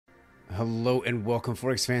Hello and welcome,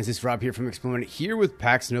 Forex fans. It's Rob here from Exponent, here with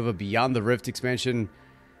Pax Nova Beyond the Rift expansion.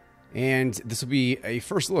 And this will be a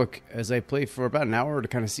first look as I play for about an hour to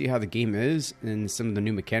kind of see how the game is and some of the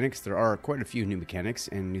new mechanics. There are quite a few new mechanics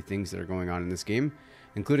and new things that are going on in this game,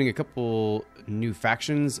 including a couple new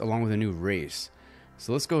factions along with a new race.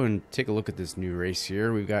 So let's go and take a look at this new race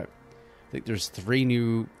here. We've got, I think there's 3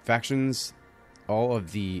 new factions, all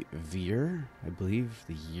of the Veer, I believe,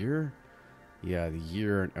 the year. Yeah, the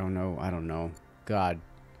year. Oh no, I don't know. God.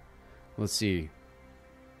 Let's see.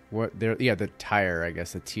 What there? Yeah, the tire. I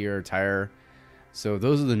guess the tier tire. So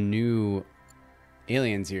those are the new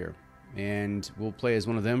aliens here, and we'll play as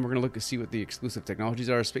one of them. We're gonna look to see what the exclusive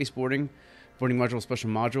technologies are. Space boarding, boarding module,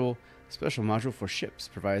 special module. Special module for ships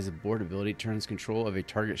provides a board ability, turns control of a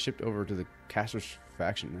target shipped over to the caster's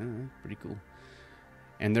faction. Pretty cool.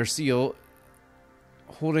 And their seal.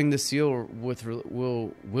 Holding the seal with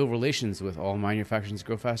will relations with all manufacturers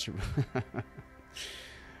grow faster.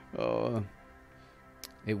 Oh,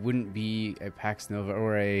 it wouldn't be a Pax Nova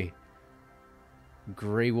or a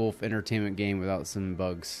Grey Wolf Entertainment game without some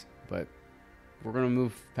bugs, but we're gonna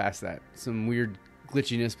move past that. Some weird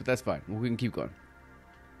glitchiness, but that's fine. We can keep going.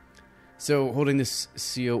 So holding this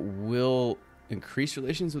seal will increase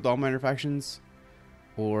relations with all minor factions,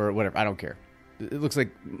 or whatever. I don't care. It looks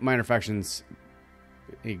like minor factions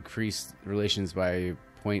increased relations by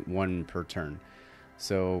 0.1 per turn.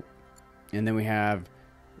 So, and then we have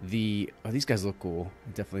the these guys look cool.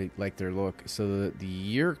 I definitely like their look. So the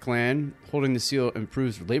Year clan holding the seal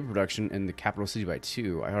improves labor production in the capital city by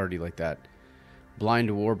 2. I already like that.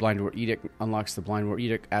 Blind War Edict unlocks the Blind War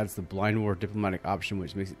Edict, adds the Blind War diplomatic option,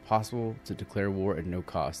 which makes it possible to declare war at no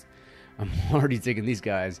cost. I'm already taking these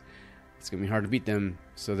guys. It's going to be hard to beat them.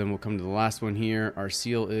 So then we'll come to the last one here. Our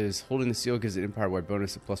seal is holding the seal gives it empire-wide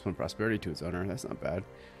bonus of +1 prosperity to its owner. That's not bad.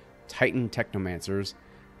 Titan Technomancers.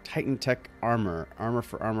 Titan Tech Armor. Armor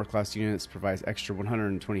for armor class units provides extra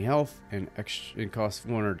 120 health and it costs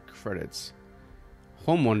 400 credits.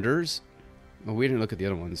 Home Wonders. Well, we didn't look at the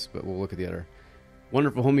other ones, but we'll look at the other.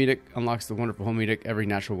 Wonderful Home Edict unlocks the Wonderful Home Edict. Every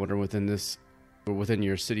natural wonder within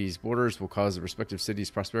your city's borders will cause the respective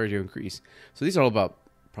city's prosperity to increase. So these are all about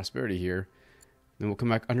prosperity here. Then we'll come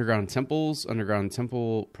back. Underground temples. Underground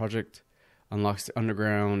temple project unlocks the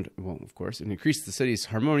underground. Well, of course, and increases the city's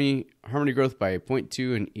harmony growth by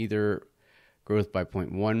 0.2 and either growth by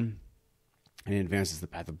 0.1, and advances the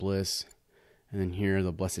path of bliss. And then here,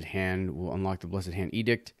 the Blessed Hand will unlock the Blessed Hand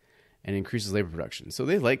Edict and increases labor production. So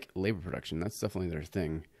they like labor production. That's definitely their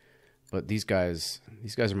thing. But these guys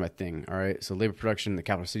are my thing. All right. So labor production, the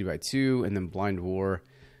capital city by 2, and then Blind War,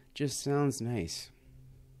 just sounds nice.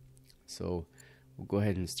 So we'll go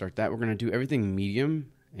ahead and start that. We're going to do everything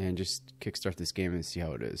medium and just kickstart this game and see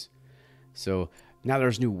how it is. So now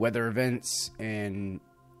there's new weather events and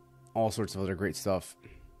all sorts of other great stuff.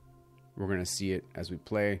 We're going to see it as we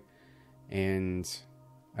play. And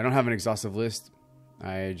I don't have an exhaustive list.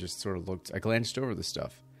 I just sort of I glanced over the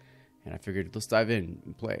stuff. And I figured let's dive in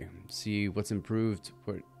and play. See what's improved,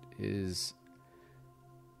 what is,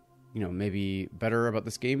 maybe better about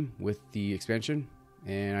this game with the expansion.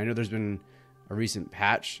 And I know there's been a recent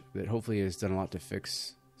patch that hopefully has done a lot to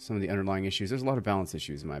fix some of the underlying issues. There's a lot of balance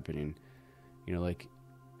issues, in my opinion. Like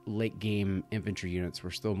late game infantry units were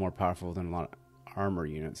still more powerful than a lot of armor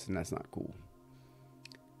units, and that's not cool.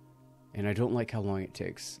 And I don't like how long it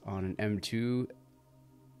takes on an M2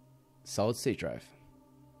 solid state drive.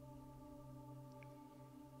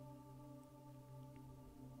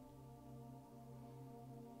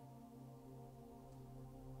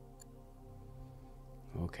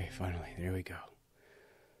 Okay, finally, there we go.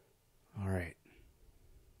 All right.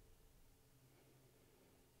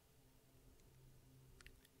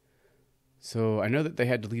 So I know that they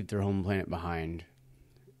had to leave their home planet behind.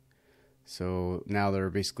 So now they're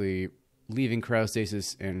basically leaving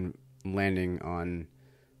cryostasis and landing on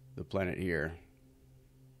the planet here.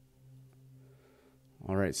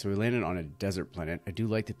 All right, so we landed on a desert planet. I do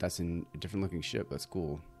like that that's in a different looking ship. That's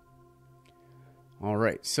cool. All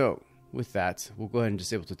right, so with that, we'll go ahead and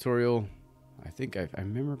disable tutorial. I think I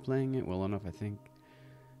remember playing it well enough, I think.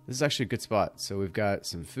 This is actually a good spot. So we've got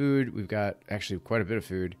some food. We've got actually quite a bit of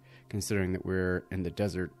food, considering that we're in the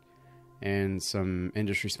desert. And some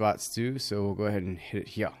industry spots too. So we'll go ahead and hit it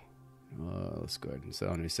here. Let's go ahead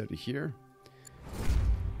and set it here.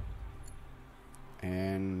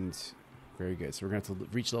 And very good. So we're going to have to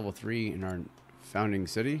reach level 3 in our founding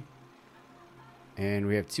city. And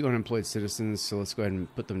we have 2 unemployed citizens, so let's go ahead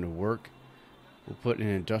and put them to work. We'll put an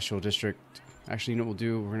industrial district. Actually, you know what we'll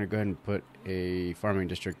do? We're going to go ahead and put a farming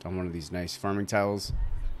district on one of these nice farming tiles.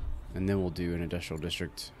 And then we'll do an industrial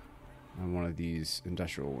district on one of these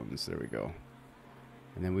industrial ones. There we go.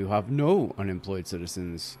 And then we will have no unemployed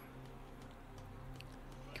citizens.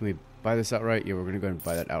 Can we buy this outright? Yeah, we're going to go ahead and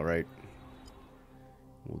buy that outright.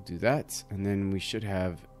 We'll do that. And then we should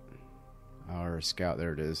have our scout.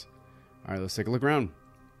 There it is. All right, let's take a look around.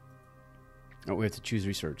 Oh, we have to choose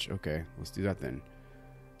research. Okay, let's do that then.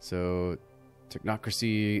 So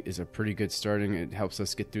technocracy is a pretty good starting. It helps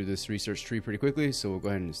us get through this research tree pretty quickly. So we'll go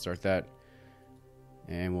ahead and start that.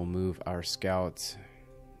 And we'll move our scout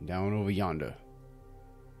down over yonder.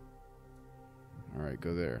 All right,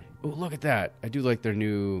 go there. Oh, look at that. I do like their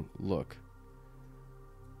new look.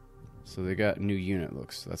 So they got new unit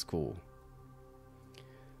looks. That's cool.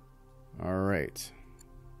 All right.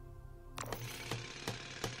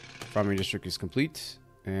 Farming district is complete.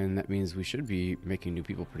 And that means we should be making new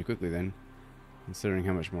people pretty quickly then. Considering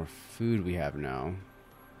how much more food we have now.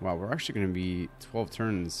 Wow, we're actually going to be 12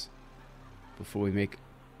 turns before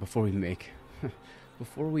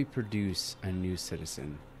we produce a new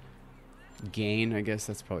citizen. Gain, I guess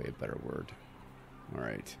that's probably a better word.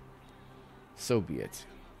 Alright. So be it.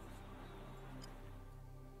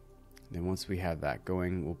 Then once we have that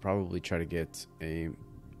going, we'll probably try to get a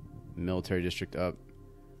military district up.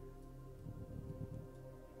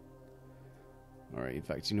 Alright, in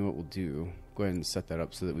fact, you know what we'll do? Go ahead and set that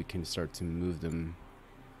up so that we can start to move them.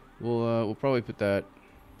 We'll probably put that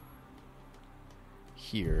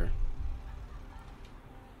here.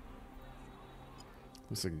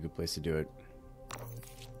 Looks like a good place to do it.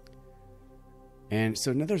 And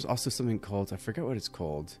so now there's also something called, I forget what it's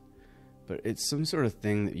called, but it's some sort of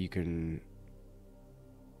thing that you can,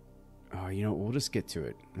 oh, you know, we'll just get to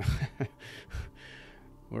it.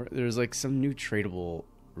 There's like some new tradable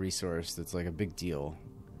resource that's like a big deal.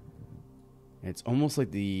 It's almost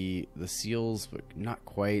like the seals, but not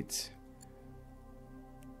quite.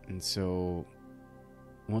 And so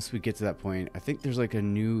once we get to that point, I think there's like a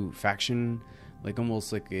new faction, like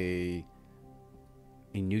almost like a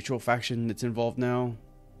neutral faction that's involved now.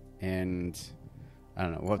 And I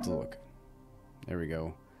don't know, we'll have to look. There we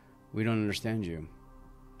go. We don't understand you,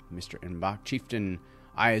 Mr. Enbach. Chieftain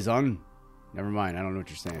Ayazon. Never mind, I don't know what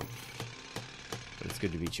you're saying. But it's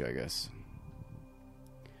good to meet you, I guess.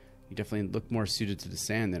 You definitely look more suited to the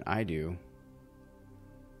sand than I do.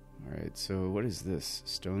 Alright, so what is this?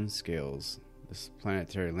 Stone scales. This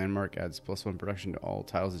planetary landmark adds +1 production to all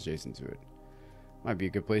tiles adjacent to it. Might be a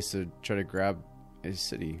good place to try to grab a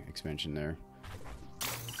city expansion there.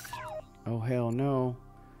 Oh, hell no.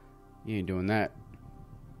 You ain't doing that.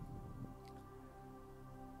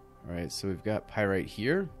 Alright, so we've got pyrite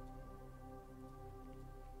here.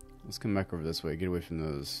 Let's come back over this way. Get away from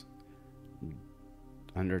those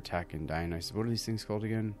under attack and Dionysus. What are these things called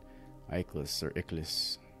again? Ickless or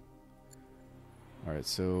Icklis. Alright,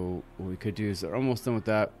 so what we could do is they're almost done with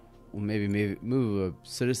that. We'll maybe move a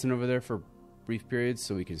citizen over there for brief periods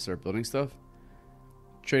so we can start building stuff.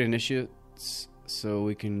 Trade initiates so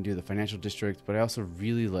we can do the financial district, but I also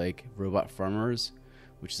really like robot farmers,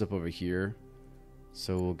 which is up over here.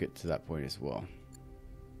 So we'll get to that point as well.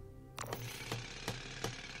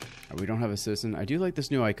 We don't have a citizen. I do like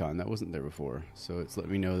this new icon. That wasn't there before. So it's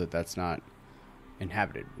letting me know that that's not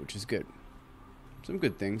inhabited, which is good. Some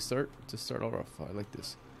good things to start all off. I like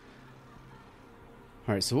this.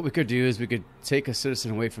 Alright, so what we could do is we could take a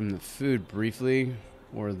citizen away from the food briefly,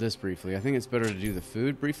 or this briefly. I think it's better to do the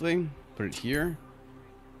food briefly, put it here,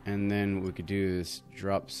 and then what we could do is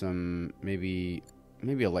drop some, maybe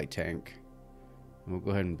a light tank. And we'll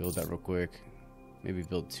go ahead and build that real quick. Maybe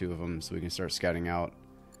build 2 of them so we can start scouting out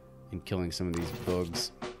and killing some of these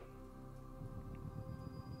bugs.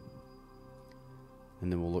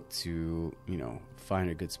 And then we'll look to, you know, find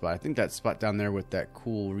a good spot. I think that spot down there with that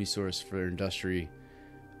cool resource for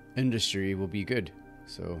industry will be good.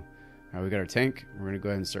 So, all right, we got our tank. We're going to go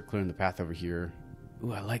ahead and start clearing the path over here.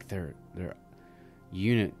 Ooh, I like their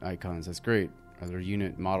unit icons. That's great. Or their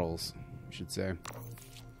unit models, I should say.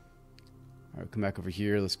 All right, come back over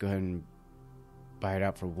here. Let's go ahead and buy it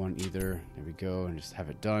out for 1 ether. There we go, and just have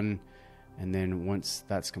it done. And then once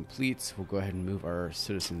that's complete, we'll go ahead and move our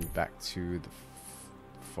citizen back to the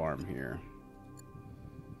farm here.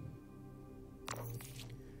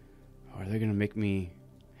 Are they gonna make me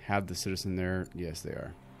have the citizen there? Yes, they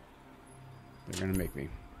are. They're gonna make me.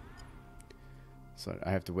 So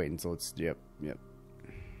I have to wait until it's yep. I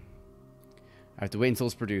have to wait until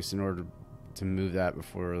it's produced in order to move that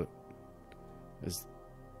before. If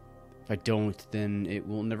I don't, then it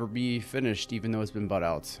will never be finished, even though it's been bought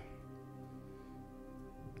out.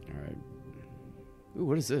 Alright. Ooh,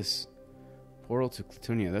 what is this? Portal to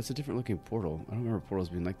Clatonia. That's a different looking portal. I don't remember portals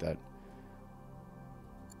being like that.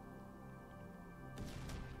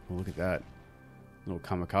 Oh, look at that. Little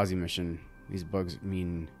kamikaze mission. These bugs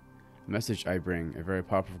mean message I bring. A very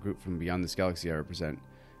powerful group from beyond this galaxy I represent.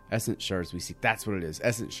 Essence shards we seek. That's what it is.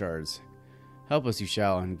 Essence shards. Help us you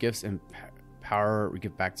shall, and gifts and power we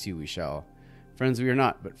give back to you we shall. Friends we are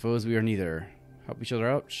not, but foes we are neither. Help each other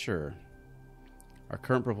out? Sure. Our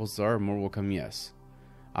current proposals are more will come, yes.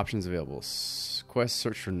 Options available. Quest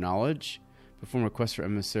search for knowledge. Perform a quest for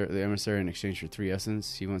the emissary in exchange for 3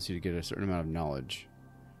 essence. He wants you to get a certain amount of knowledge.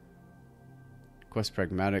 Quest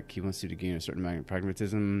pragmatic. He wants you to gain a certain amount of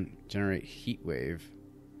pragmatism. Generate heat wave.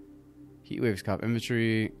 Heat waves cop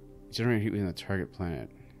inventory. Generate heat wave on the target planet.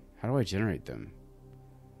 How do I generate them?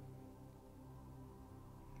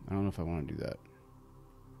 I don't know if I want to do that.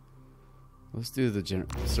 Let's do the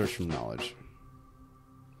search for knowledge.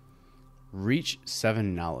 Reach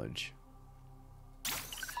 7 knowledge. I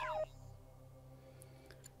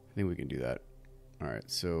think we can do that.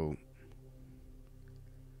 Alright, so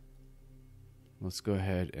let's go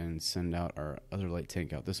ahead and send out our other light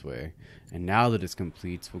tank out this way. And now that it's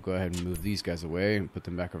complete, we'll go ahead and move these guys away and put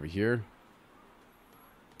them back over here.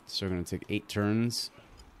 So we're going to take 8 turns.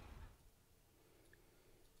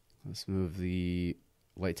 Let's move the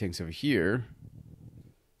light tanks over here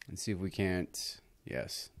and see if we can't...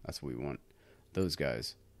 Yes, that's what we want. Those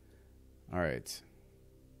guys. Alright.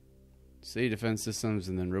 City defense systems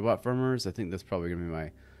and then robot farmers. I think that's probably going to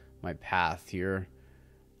be my path here.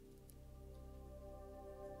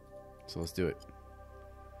 So let's do it.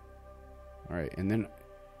 Alright, and then...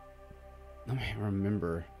 Let me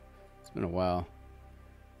remember. It's been a while.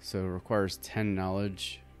 So it requires 10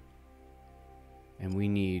 knowledge. And we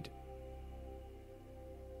need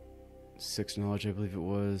 6 knowledge, I believe it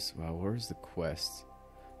was. Wow, where's the quest?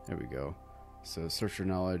 There we go. So search for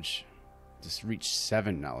knowledge. Just reach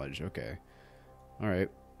 7 knowledge. Okay. Alright.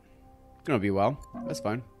 Gonna be a while. That's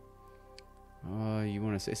fine. You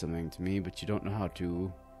want to say something to me, but you don't know how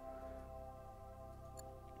to.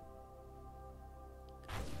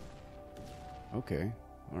 Okay.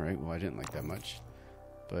 Alright, well I didn't like that much.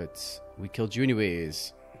 But we killed you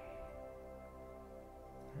anyways.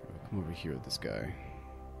 Come over here with this guy.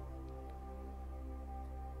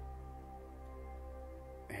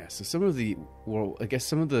 Yeah, so some of the... Well, I guess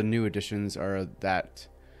some of the new additions are that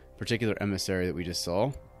particular emissary that we just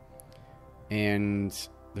saw. And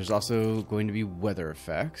there's also going to be weather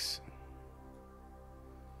effects.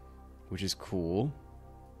 Which is cool.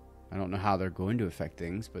 I don't know how they're going to affect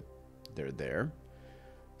things, but they're there.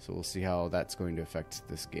 So we'll see how that's going to affect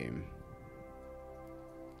this game.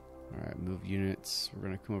 Alright, move units. We're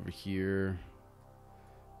going to come over here.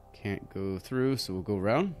 Can't go through, so we'll go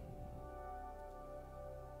around.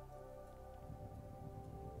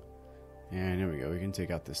 And there we go. We can take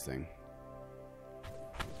out this thing.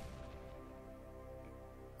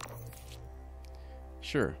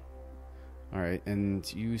 Sure. Alright, and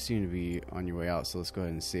you seem to be on your way out, so let's go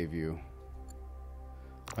ahead and save you.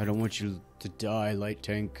 I don't want you to die, light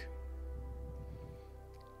tank.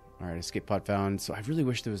 Alright, escape pod found. So I really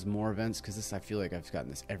wish there was more events, because this, I feel like I've gotten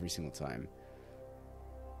this every single time.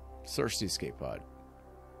 Search the escape pod.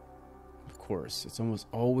 Of course, it's almost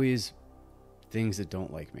always things that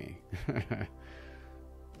don't like me.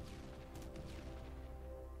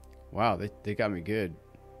 Wow, they got me good.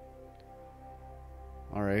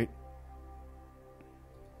 Alright.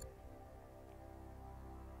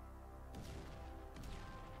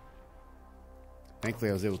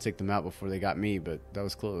 Thankfully, I was able to take them out before they got me, but that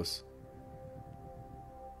was close.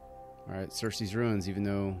 Alright, search these ruins, even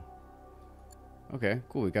though... Okay,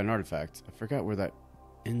 cool, we got an artifact. I forgot where that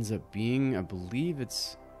ends up being. I believe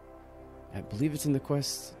it's in the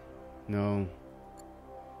quest. No.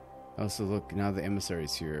 Also, look, now the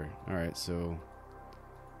emissary's here. Alright, so...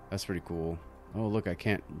 That's pretty cool. Oh, look, I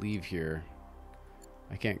can't leave here.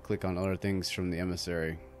 I can't click on other things from the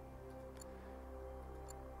emissary.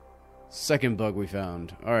 Second bug we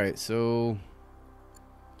found. Alright, so...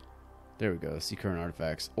 There we go. See current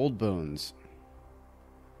artifacts. Old bones.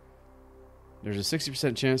 There's a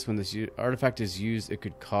 60% chance when this artifact is used, it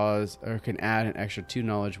could cause, or can add an extra 2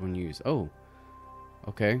 knowledge when used. Oh.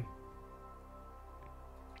 Okay.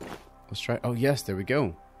 Let's try... Oh, yes, there we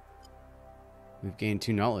go. We've gained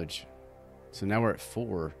 2 knowledge. So now we're at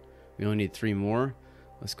 4. We only need 3 more.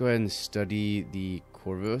 Let's go ahead and study the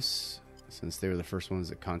Corvus, since they were the first ones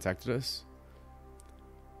that contacted us.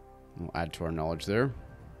 We'll add to our knowledge there.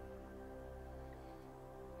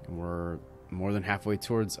 And we're more than halfway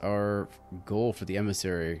towards our goal for the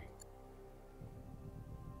emissary.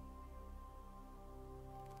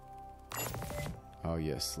 Oh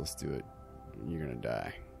yes, let's do it. You're gonna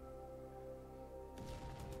die.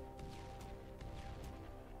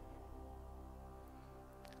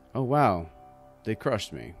 Oh, wow. They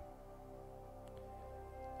crushed me.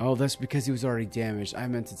 Oh, that's because he was already damaged. I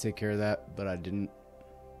meant to take care of that, but I didn't.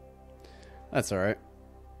 That's alright.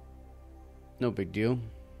 No big deal.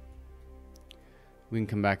 We can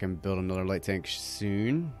come back and build another light tank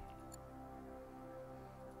soon.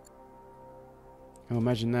 Oh,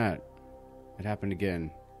 imagine that. It happened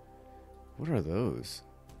again. What are those?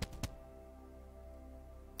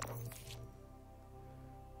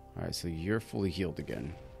 Alright, so you're fully healed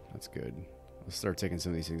again. That's good. Let's start taking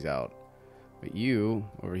some of these things out. But you,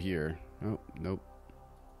 over here. Oh, nope.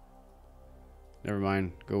 Never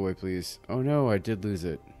mind. Go away, please. Oh no, I did lose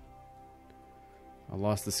it. I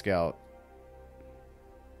lost the scout.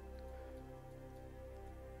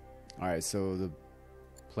 Alright, so the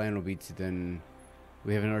plan will be to then...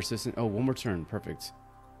 We have another assistant. Oh, one more turn. Perfect.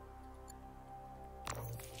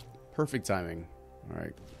 Perfect timing.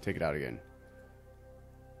 Alright, take it out again.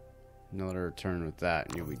 Another turn with that,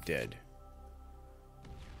 and you'll be dead.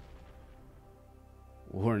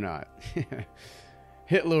 Or not.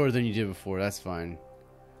 Hit lower than you did before. That's fine.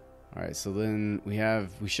 Alright, so then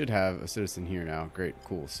we should have a citizen here now. Great,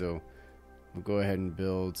 cool. So we'll go ahead and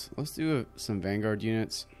build. Let's do some Vanguard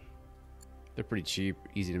units. They're pretty cheap,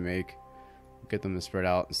 easy to make. Get them to spread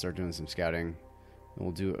out and start doing some scouting. And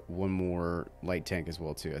we'll do one more light tank as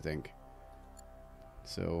well too, I think.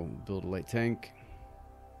 So build a light tank.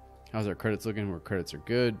 How's our credits looking? Our credits are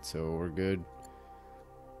good, so we're good.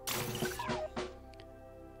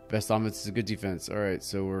 Best offense is a good defense. Alright,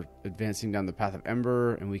 so we're advancing down the path of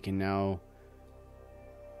Ember, and we can now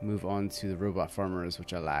move on to the robot farmers,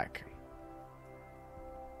 which I lack.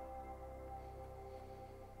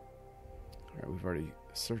 Alright, we've already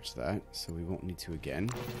searched that, so we won't need to again,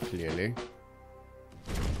 clearly.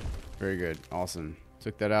 Very good. Awesome.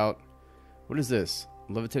 Took that out. What is this?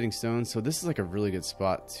 Levitating stone. So this is like a really good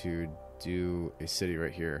spot to do a city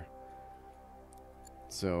right here.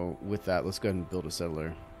 So with that, let's go ahead and build a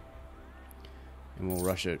settler. And we'll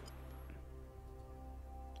rush it.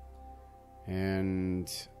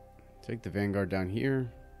 And take the Vanguard down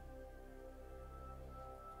here.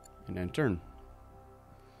 And then turn.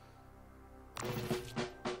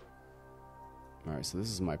 Alright, so this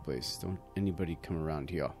is my place. Don't anybody come around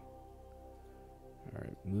here.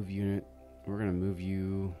 Alright, move unit. We're going to move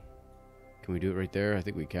you. Can we do it right there? I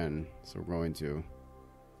think we can. So we're going to.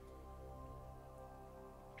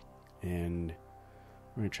 And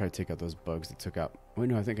we're going to try to take out those bugs that took out. Wait,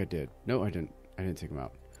 no, I think I did. No, I didn't. I didn't take them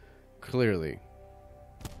out. Clearly.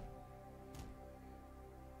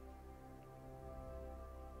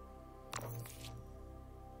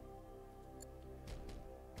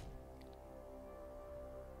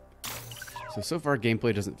 So far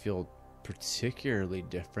gameplay doesn't feel particularly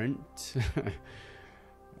different.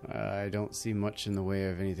 I don't see much in the way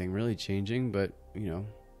of anything really changing, but, you know,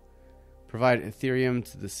 provide Ethereum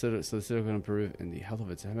to the citadel so the citadel can improve in the health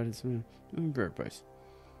of its inhabitants. Very price.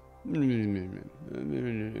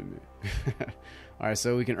 Alright,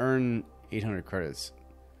 so we can earn 800 credits.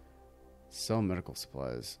 Sell medical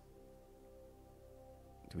supplies.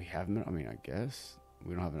 Do we have them? I mean, I guess.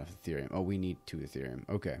 We don't have enough Ethereum. Oh, we need 2 Ethereum.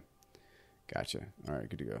 Okay. Gotcha. Alright,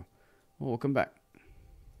 good to go. Well, we'll come back.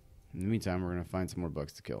 In the meantime, we're going to find some more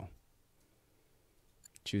bugs to kill.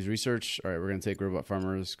 Choose research. Alright, we're going to take robot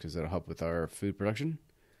farmers because that'll help with our food production.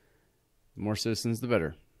 The more citizens, the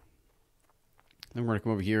better. Then we're going to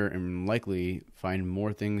come over here and likely find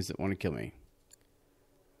more things that want to kill me.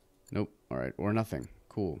 Nope. Alright, or nothing.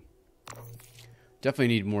 Cool. Definitely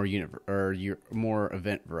need more more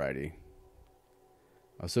event variety.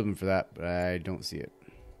 I was hoping for that, but I don't see it.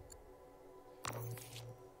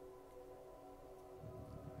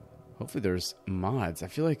 Hopefully there's mods. I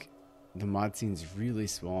feel like the mod scene's really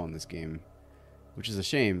small in this game, which is a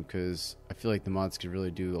shame because I feel like the mods could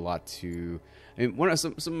really do a lot to... I mean,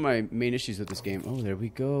 some of my main issues with this game... Oh, there we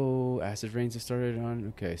go. Acid rains have started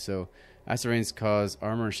on. Okay, so acid rains cause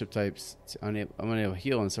armor and ship types unable to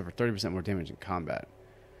heal and suffer 30% more damage in combat.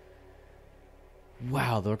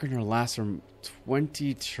 Wow, they're going to last from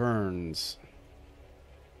 20 turns.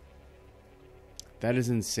 That is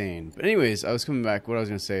insane. But anyways, I was coming back. What I was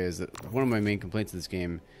going to say is that one of my main complaints of this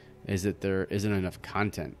game is that there isn't enough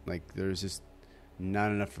content. Like, there's just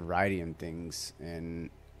not enough variety in things.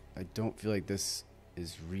 And I don't feel like this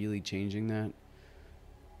is really changing that.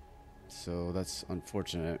 So that's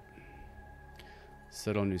unfortunate.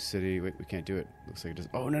 Settle new city. Wait, we can't do it. Looks like it does.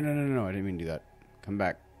 Oh, no. I didn't mean to do that. Come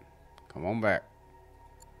back. Come on back.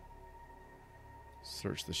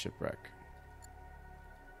 Search the shipwreck.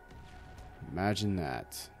 Imagine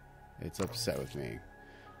that. It's upset with me.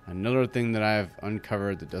 Another thing that I've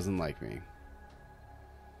uncovered that doesn't like me.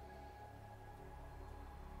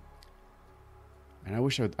 And I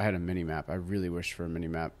wish I had a mini map. I really wish for a mini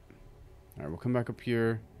map. All right, we'll come back up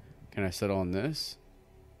here. Can I settle on this?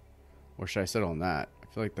 Or should I settle on that? I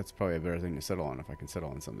feel like that's probably a better thing to settle on if I can settle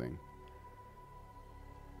on something.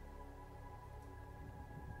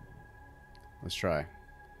 Let's try.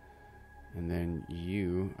 And then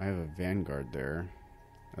you, I have a vanguard there.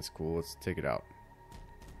 That's cool. Let's take it out.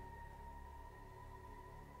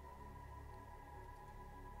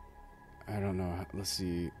 I don't know. Let's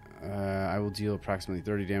see. I will deal approximately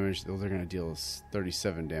 30 damage. They're going to deal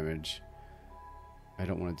 37 damage. I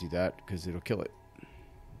don't want to do that because it'll kill it.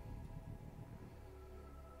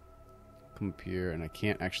 Come up here, and I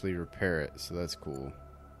can't actually repair it, so that's cool.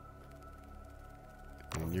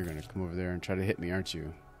 And you're going to come over there and try to hit me, aren't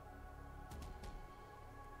you?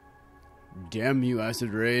 Damn you,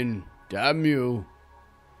 Acid Rain. Damn you.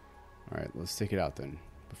 Alright, let's take it out then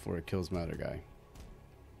before it kills my other guy.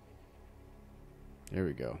 There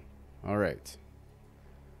we go. Alright.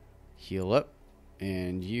 Heal up.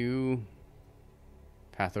 And you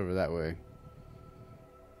path over that way.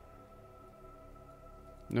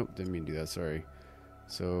 Nope, didn't mean to do that, sorry.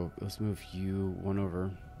 So let's move you one over.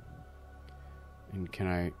 And can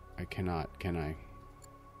I cannot, can I?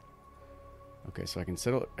 Okay, so I can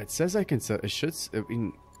settle it. It says I can settle. It should. I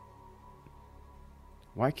mean,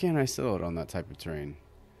 why can't I settle it on that type of terrain?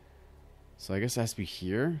 So I guess it has to be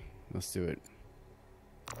here. Let's do it.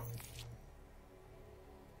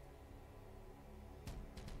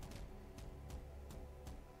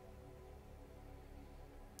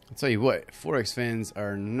 I'll tell you what, 4X fans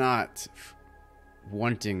are not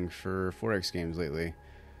wanting for 4X games lately.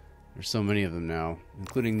 There's so many of them now,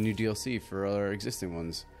 including new DLC for our existing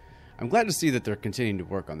ones. I'm glad to see that they're continuing to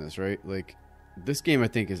work on this, right? Like, this game I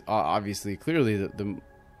think is obviously, clearly the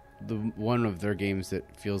one of their games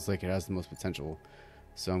that feels like it has the most potential.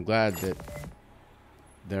 So I'm glad that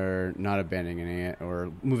they're not abandoning it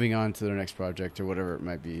or moving on to their next project or whatever it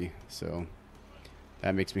might be. So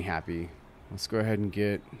that makes me happy. Let's go ahead and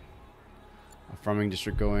get a farming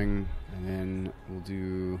district going, and then we'll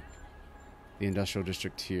do the industrial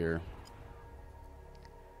district here.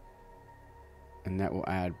 And that will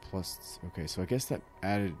add plus... Okay, so I guess that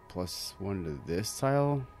added +1 to this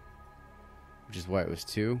tile, which is why it was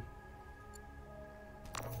 2.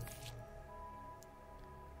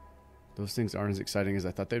 Those things aren't as exciting as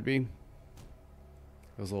I thought they'd be.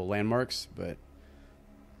 Those little landmarks, but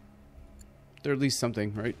they're at least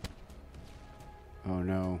something, right? Oh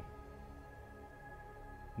no.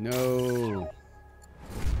 No!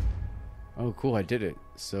 Oh cool, I did it.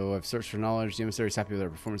 So I've searched for knowledge. The emissary is happy with our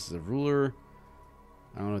performance as a ruler.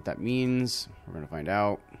 I don't know what that means. We're going to find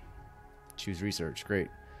out. Choose research. Great.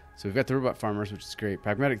 So we've got the robot farmers, which is great.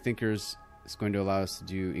 Pragmatic thinkers is going to allow us to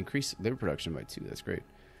do increase labor production by 2. That's great.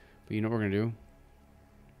 But you know what we're going to do?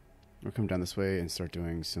 We'll come down this way and start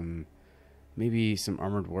doing some, maybe some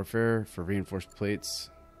armored warfare for reinforced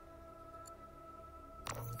plates.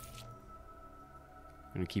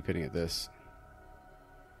 I'm going to keep hitting at this.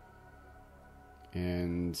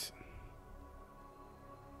 And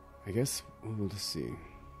I guess we'll just see.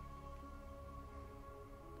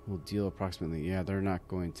 We'll deal approximately. Yeah, they're not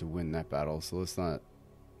going to win that battle, so let's not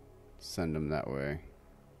send them that way.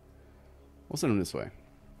 We'll send them this way.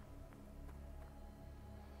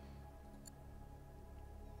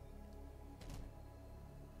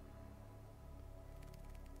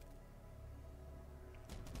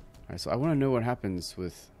 Alright, so I want to know what happens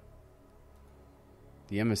with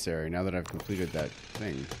the emissary now that I've completed that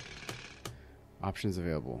thing. Options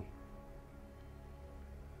available.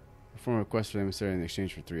 Perform a request for the emissary in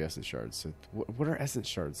exchange for 3 essence shards. So what are essence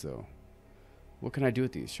shards, though? What can I do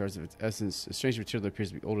with these? Shards of its essence. A strange material that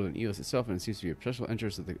appears to be older than Eos itself, and it seems to be a special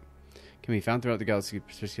interest that can be found throughout the galaxy,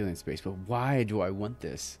 particularly in space. But why do I want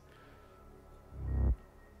this?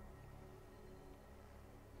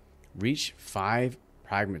 Reach 5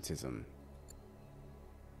 pragmatism.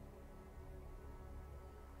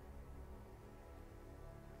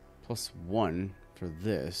 +1 for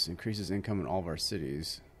this. Increases income in all of our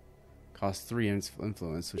cities. Costs 3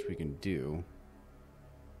 influence, which we can do.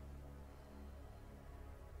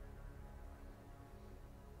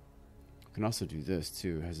 We can also do this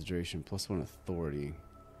too. Has a duration +1 authority.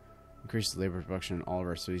 Increases labor production in all of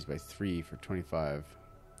our cities by 3 for 25.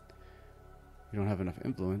 We don't have enough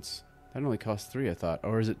influence. That only costs 3, I thought.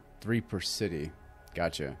 Or is it 3 per city?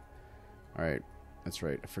 Gotcha. Alright. That's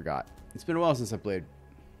right. I forgot. It's been a while since I played.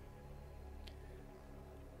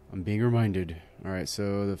 I'm being reminded. Alright,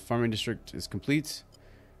 so the farming district is complete.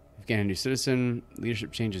 We've gained a new citizen.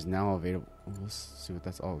 Leadership change is now available. Let's see what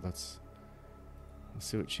that's all. Let's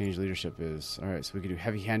see what change leadership is. Alright, so we can do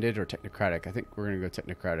heavy-handed or technocratic. I think we're going to go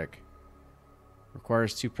technocratic.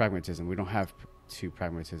 Requires 2 pragmatism. We don't have 2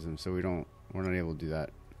 pragmatism, so we're not able to do that.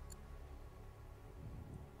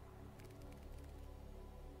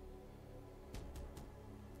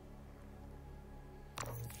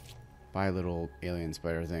 Buy little alien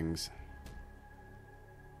spider things.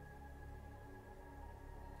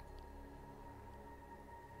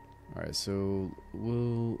 Alright, so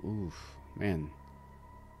we'll... Oof, man.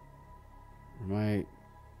 We'll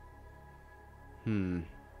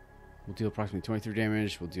deal approximately 23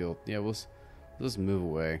 damage. We'll deal... Yeah, we'll just move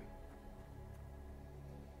away.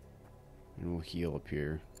 And we'll heal up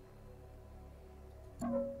here.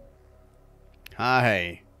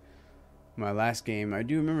 Hi! My last game. I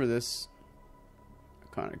do remember this.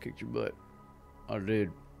 I kind of kicked your butt. I did.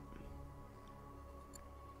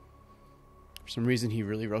 For some reason, he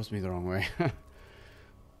really rubs me the wrong way.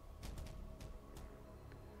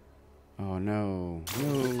 Oh, no.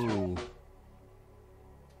 No!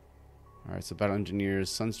 Alright, so Battle Engineers,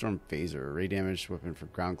 Sunstorm Phaser, ray damage weapon for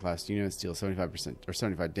ground class units, deal 75% or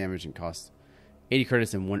 75 damage and cost 80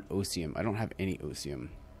 credits and 1 Osium. I don't have any Osium.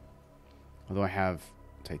 Although I have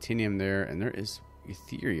titanium there, and there is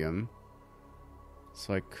Ethereum.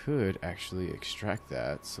 So I could actually extract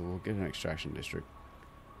that. So we'll get an extraction district.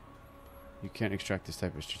 You can't extract this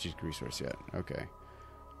type of strategic resource yet. Okay.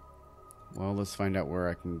 Well, let's find out where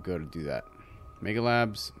I can go to do that. Mega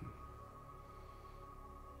Labs.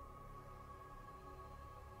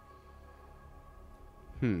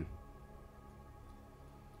 We'll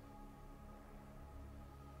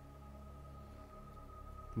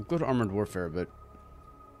go to Armored Warfare, but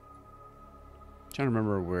I'm trying to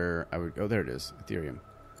remember where I would go. Oh, there it is. Ethereum.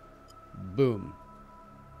 Boom.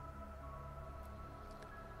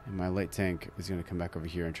 And my light tank is going to come back over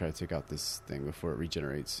here and try to take out this thing before it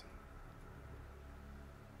regenerates.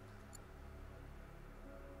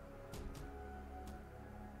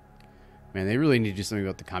 Man, they really need to do something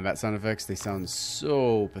about the combat sound effects. They sound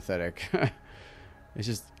so pathetic. It's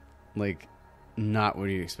just, like, not what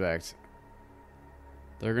you'd expect.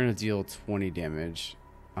 They're going to deal 20 damage.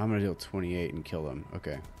 I'm going to deal 28 and kill them.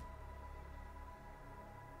 Okay.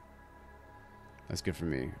 That's good for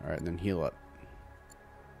me. Alright, then heal up.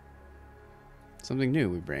 Something new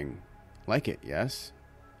we bring. Like it, yes.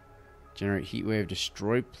 Generate heat wave,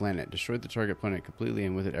 destroy planet. Destroy the target planet completely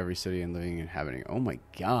and with it every city and living inhabiting. Oh my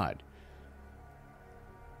god.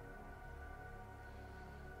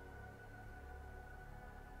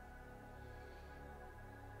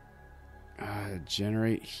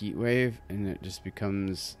 Generate heat wave and it just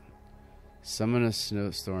becomes summon a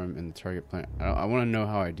snowstorm in the target planet. I want to know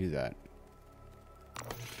how I do that.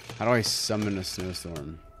 How do I summon a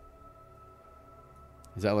snowstorm?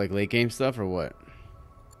 Is that like late game stuff or what?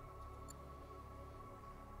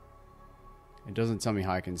 It doesn't tell me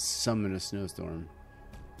how I can summon a snowstorm.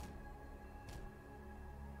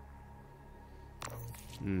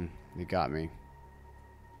 They got me.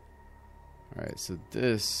 Alright, so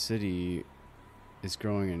this city is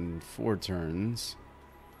growing in 4 turns.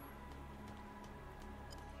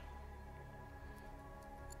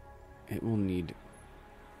 It will need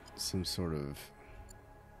some sort of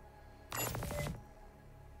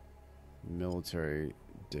military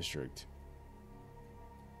district.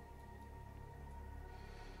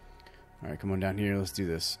 Alright, come on down here. Let's do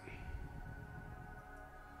this.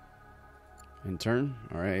 In turn?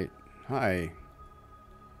 Alright. Hi.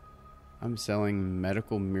 I'm selling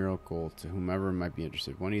Medical Miracle to whomever might be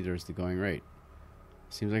interested. 1 ether is the going rate.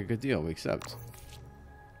 Seems like a good deal. We accept.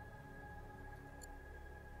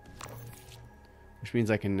 Which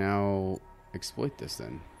means I can now exploit this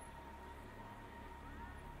then.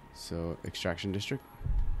 So, extraction district.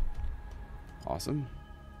 Awesome.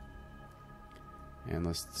 And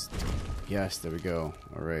let's... Yes, there we go.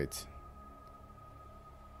 Alright.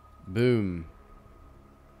 Boom.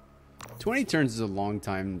 20 turns is a long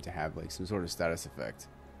time to have like some sort of status effect.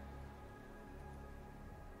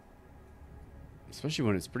 Especially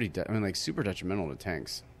when it's pretty... I mean, like, super detrimental to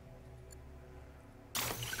tanks.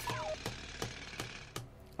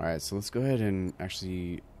 Alright, so let's go ahead and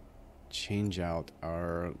actually change out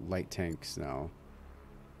our light tanks now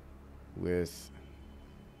with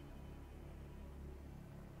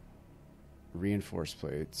reinforced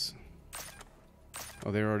plates.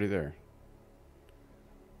 Oh, they're already there.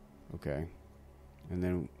 Okay. And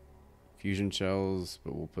then fusion shells,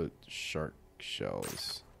 but we'll put shark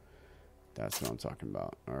shells. That's what I'm talking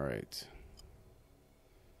about. Alright.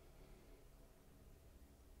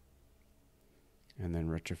 And then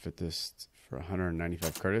retrofit this for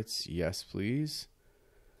 195 credits. Yes, please.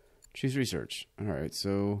 Choose research. Alright,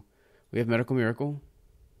 so we have Medical Miracle.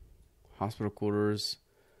 Hospital quarters.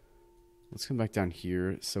 Let's come back down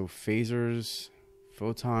here. So phasers.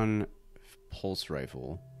 Photon pulse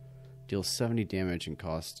rifle. Deals 70 damage and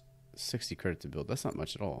costs 60 credit to build. That's not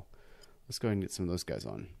much at all. Let's go ahead and get some of those guys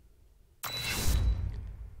on.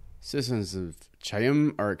 Citizens of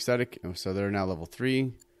Chayum are ecstatic, so they're now level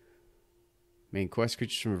 3. Main quest: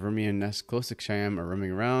 creatures from a Vermian nest close to Chayum are roaming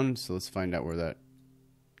around, so let's find out where that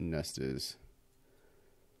nest is.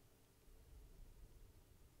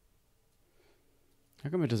 How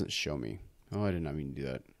come it doesn't show me? Oh, I did not mean to do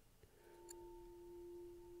that.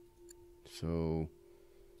 So,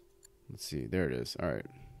 let's see. There it is. Alright.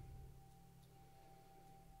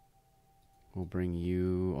 We'll bring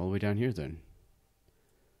you all the way down here then.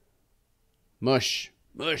 Mush!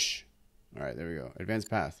 Mush! Alright, there we go. Advanced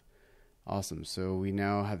path. Awesome. So we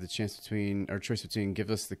now have the choice between give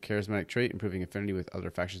us the charismatic trait, improving affinity with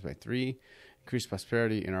other factions by 3, increase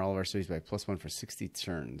prosperity in all of our cities by +1 for 60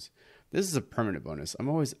 turns. This is a permanent bonus. I'm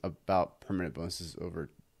always about permanent bonuses over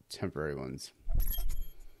temporary ones.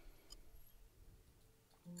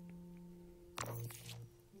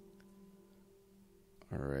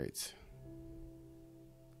 Alright.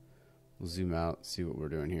 We'll zoom out, see what we're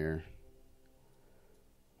doing here.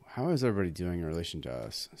 How is everybody doing in relation to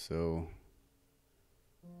us? So,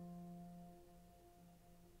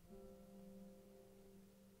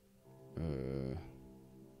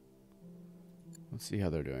 let's see how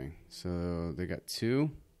they're doing. So they got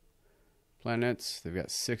 2 planets. They've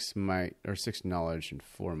got 6 might or 6 knowledge and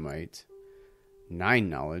 4 might. 9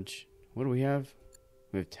 knowledge. What do we have?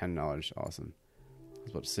 We have 10 knowledge. Awesome. I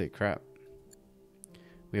was about to say, crap.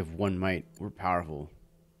 We have 1 might. We're powerful.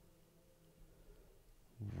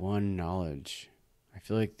 1 knowledge. I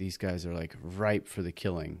feel like these guys are like ripe for the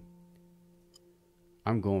killing.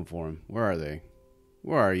 I'm going for them. Where are they?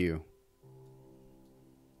 Where are you?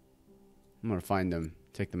 I'm gonna find them.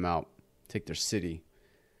 Take them out. Take their city.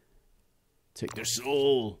 Take their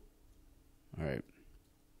soul. Alright.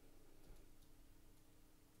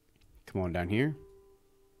 Come on down here.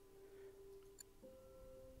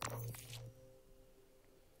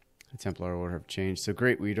 The Templar order have changed. So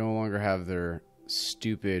great, we no longer have their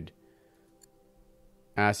stupid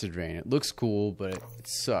acid rain. It looks cool, but it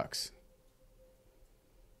sucks.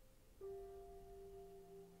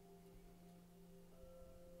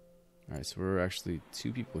 Alright, so we're actually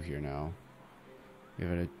 2 people here now. We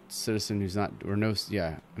have a citizen who's not, or no,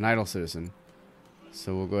 yeah, an idle citizen.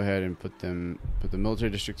 So we'll go ahead and put the military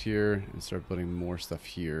district here and start building more stuff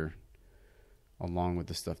here, along with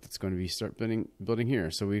the stuff that's going to be start building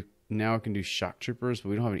here. So we now can do shock troopers, but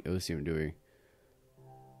we don't have any Osium, do we?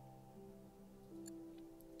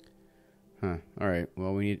 Huh. Alright,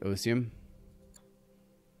 well, we need Osium.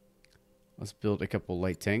 Let's build a couple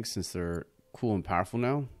light tanks since they're cool and powerful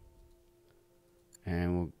now.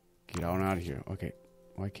 And we'll get on out of here. Okay,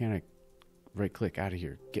 why can't I right click out of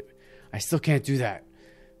here? I still can't do that.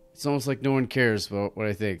 It's almost like no one cares about what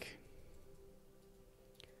I think.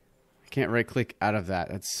 I can't right click out of that.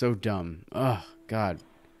 That's so dumb. Oh, God.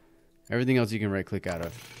 Everything else you can right click out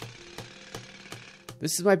of.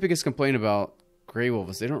 This is my biggest complaint about Grey Wolf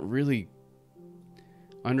is they don't really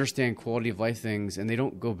understand quality of life things, and they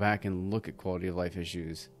don't go back and look at quality of life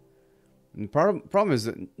issues. And the problem is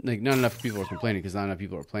that like not enough people are complaining because not enough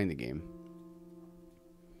people are playing the game.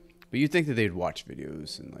 But you'd think that they'd watch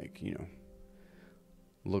videos and like, you know,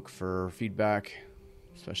 look for feedback,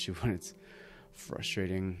 especially when it's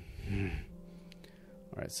frustrating.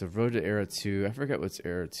 Alright, so Road to Era 2. I forget what's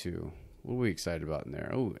Era 2. What are we excited about in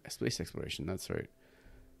there? Oh, space exploration. That's right.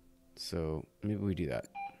 So maybe we do that.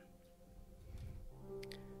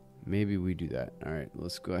 Maybe we do that. Alright,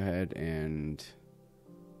 let's go ahead and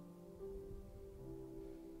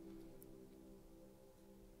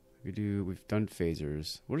we've done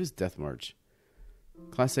phasers. What is Death March?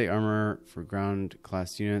 Class A armor for ground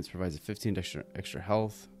class units provides a 15 extra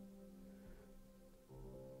health.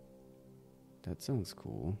 That sounds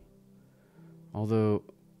cool. Although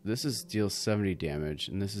this is deals 70 damage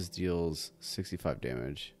and this is deals 65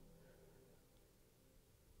 damage.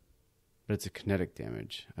 But it's a kinetic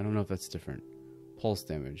damage. I don't know if that's different. Pulse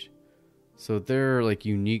damage. So their like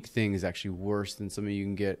unique thing is actually worse than something you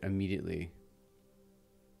can get immediately.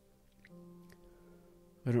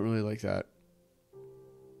 I don't really like that.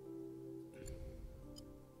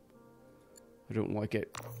 I don't like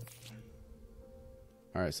it.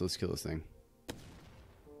 Alright, so let's kill this thing.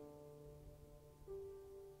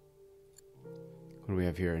 What do we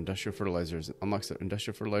have here? Industrial fertilizers. Unlocks the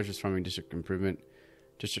industrial fertilizers farming district improvement.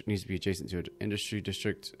 District needs to be adjacent to an industry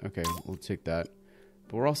district. Okay, we'll take that.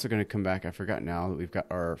 But we're also going to come back. I forgot now that we've got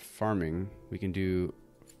our farming. We can do...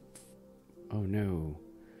 Oh no.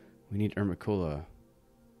 We need Ermicola.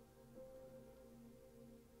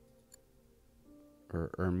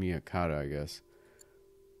 Or Ermiakata, I guess.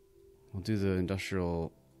 We'll do the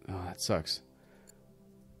industrial... Oh, that sucks.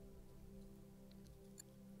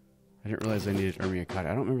 I didn't realize I needed Ermiakata.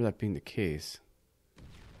 I don't remember that being the case.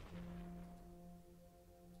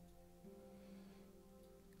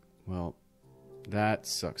 Well, that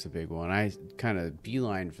sucks a big one. I kind of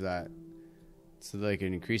beelined for that so that I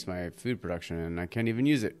can increase my food production, and I can't even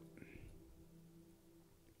use it.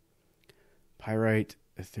 Pyrite,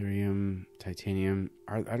 Ethereum, Titanium.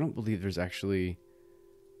 I don't believe there's actually...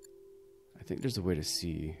 I think there's a way to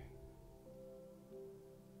see.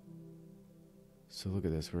 So look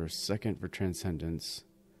at this. We're second for Transcendence.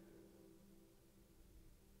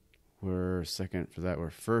 We're second for that. We're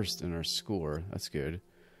first in our score. That's good.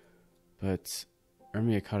 But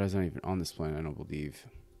Ermiakata's not even on this planet, I don't believe.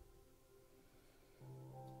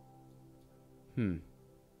 Can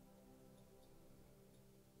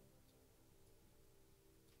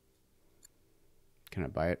I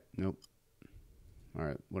buy it? Nope.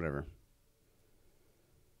 Alright, whatever.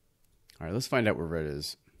 Alright, let's find out where red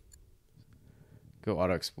is. Go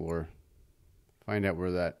auto explore. Find out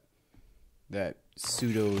where that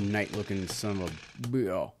pseudo knight looking son of a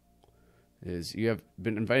bitch is. You have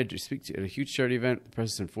been invited to speak to at a huge charity event, the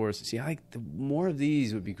Presence Forest. See, I like more of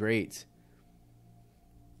these would be great.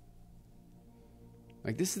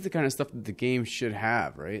 Like, this is the kind of stuff that the game should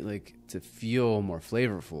have, right? Like, to feel more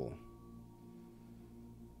flavorful.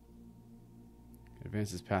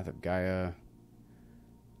 Advances path of Gaia. I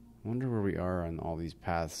wonder where we are on all these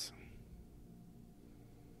paths.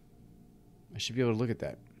 I should be able to look at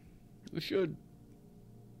that. I should.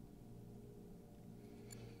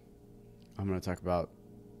 I'm going to talk about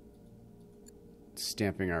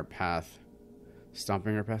stamping our path.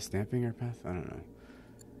 Stomping our path? Stamping our path? I don't know.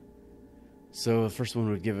 So the first one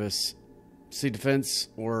would give us sleep defense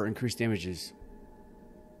or increased damages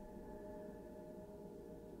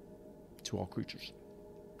to all creatures.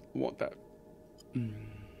 I want that.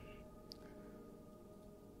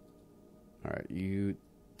 Alright, you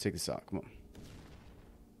take this out. Come on.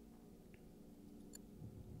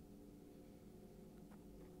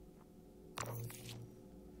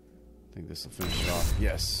 I think this will finish it off.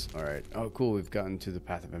 Yes. Alright. Oh, cool. We've gotten to the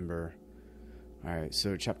Path of Ember. Alright,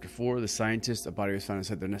 so Chapter 4. The scientist, a body was found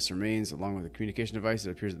inside their nest remains, along with a communication device.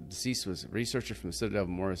 It appears that the deceased was a researcher from the Citadel of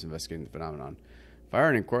Morris investigating the phenomenon. Fire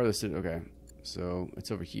and inquire the Citadel. Okay, so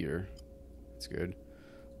it's over here. That's good.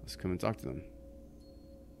 Let's come and talk to them.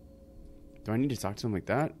 Do I need to talk to them like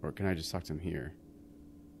that? Or can I just talk to them here?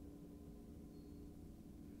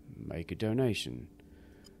 Make a donation.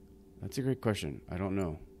 That's a great question. I don't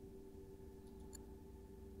know.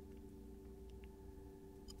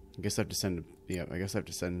 I guess I have to send... Yeah, I guess I have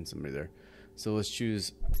to send somebody there. So let's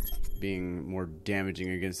choose being more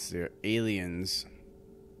damaging against the aliens.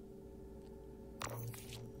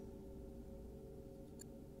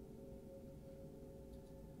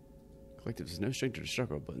 Collective has no strength to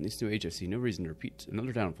struggle, but in this new age I see no reason to repeat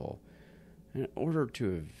another downfall. In order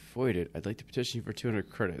to avoid it, I'd like to petition you for 200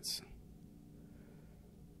 credits.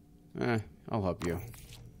 I'll help you.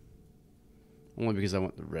 Only because I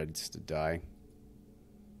want the Reds to die.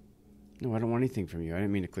 No, I don't want anything from you. I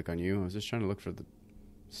didn't mean to click on you. I was just trying to look for the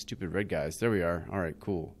stupid red guys. There we are. Alright,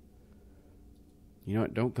 cool. You know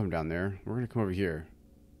what? Don't come down there. We're going to come over here.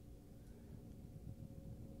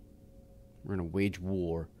 We're going to wage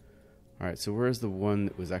war. Alright, so where's the one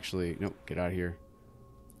that was actually... Nope, get out of here.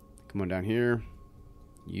 Come on down here.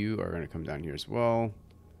 You are going to come down here as well.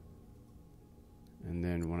 And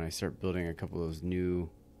then when I start building a couple of those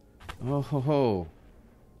new... Oh, ho, ho.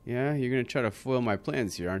 Yeah, you're going to try to foil my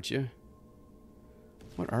plans here, aren't you?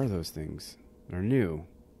 What are those things? They're new.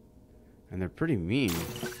 And they're pretty mean.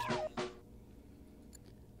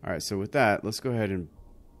 Alright, so with that, let's go ahead and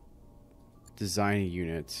design a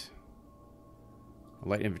unit. A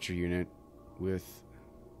light infantry unit with...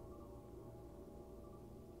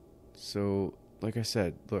 So, like I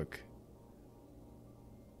said, look.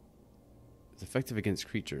 It's effective against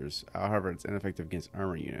creatures. However, it's ineffective against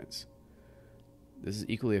armor units. This is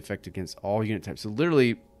equally effective against all unit types. So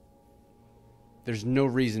literally, there's no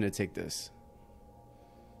reason to take this.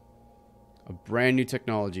 A brand new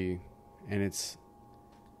technology, and it's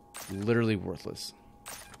literally worthless.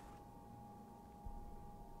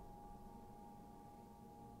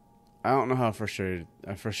 I don't know how frustrated.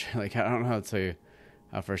 I don't know how to tell you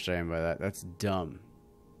how frustrated I am by that. That's dumb.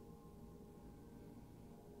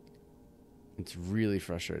 It's really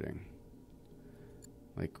frustrating.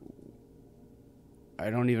 Like, I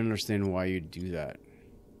don't even understand why you'd do that.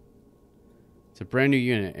 It's a brand new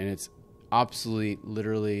unit, and it's obsolete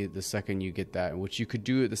literally the second you get that, which you could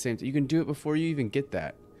do at the same time. You can do it before you even get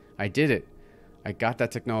that. I did it. I got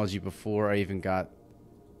that technology before I even got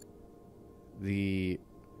the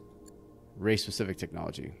race-specific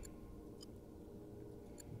technology.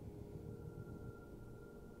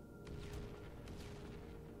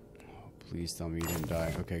 Oh, please tell me you didn't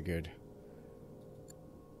die. Okay, good.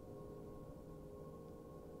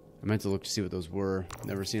 I meant to look to see what those were.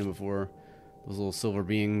 Never seen them before. Those little silver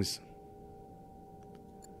beings.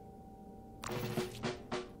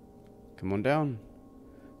 Come on down.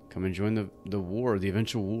 Come and join the war, the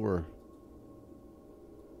eventual war.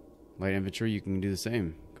 Light infantry, you can do the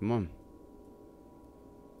same. Come on.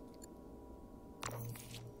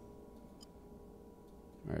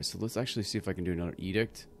 Alright, so let's actually see if I can do another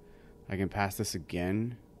edict. I can pass this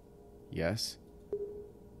again. Yes.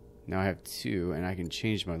 Now I have 2, and I can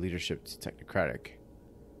change my leadership to technocratic.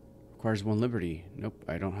 Requires 1 liberty. Nope,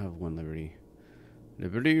 I don't have 1 liberty.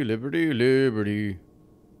 Liberty, liberty, liberty.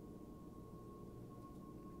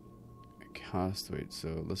 Cost, wait,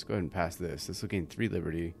 so let's go ahead and pass this. This will gain 3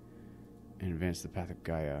 liberty and advance the path of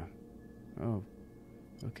Gaia. Oh,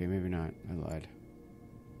 okay, maybe not. I lied.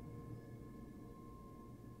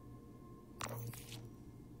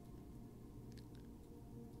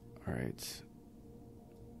 Alright.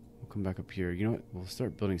 We'll come back up here. You know what? We'll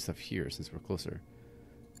start building stuff here since we're closer.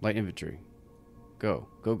 Light infantry. Go.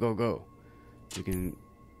 Go, go, go. We can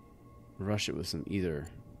rush it with some either.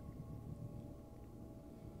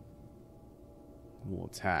 We'll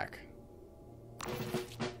attack.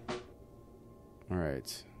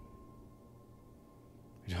 Alright.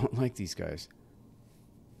 I don't like these guys.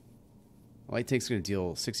 Light tank's going to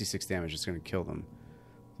deal 66 damage. It's going to kill them.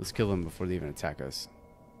 Let's kill them before they even attack us.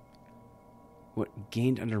 What?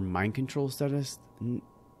 Gained under mind control status? Not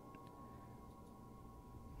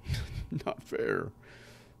fair.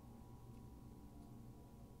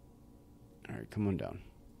 Alright, come on down.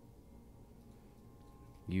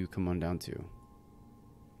 You come on down too.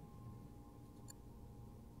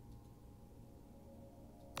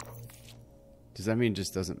 Does that mean it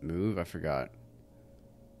just doesn't move? I forgot.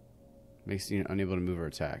 Makes you unable to move or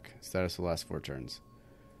attack. Status will last 4 turns.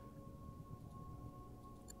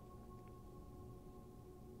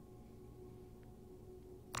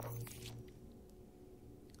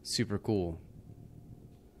 Super cool.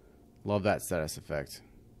 Love that status effect.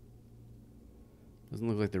 Doesn't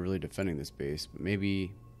look like they're really defending this base, but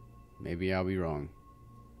maybe I'll be wrong.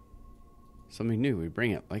 Something new. We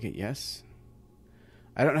bring it. Like it, yes?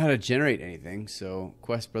 I don't know how to generate anything, so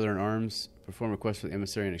quest Brother in Arms. Perform a quest for the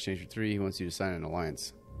emissary in exchange for 3. He wants you to sign an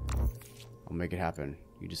alliance. I'll make it happen.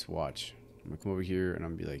 You just watch. I'm gonna come over here and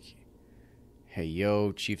I'm gonna be like, hey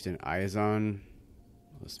yo, Chieftain Iazon.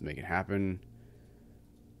 Let's make it happen.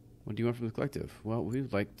 What do you want from the collective? Well, we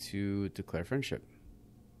would like to declare friendship.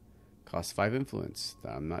 Cost 5 influence.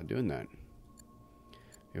 I'm not doing that.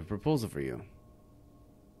 We have a proposal for you.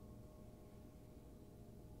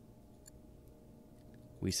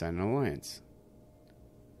 We sign an alliance.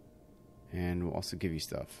 And we'll also give you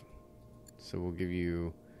stuff. So we'll give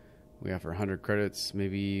you, we offer 100 credits,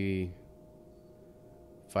 maybe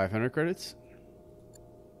 500 credits.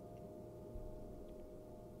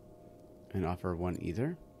 And offer 1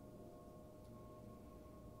 either.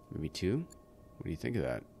 Maybe 2. What do you think of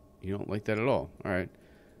that? You don't like that at all. Alright.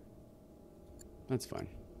 That's fine.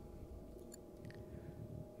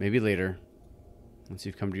 Maybe later. Once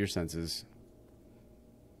you've come to your senses.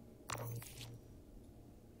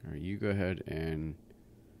 Alright, you go ahead and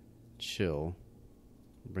chill.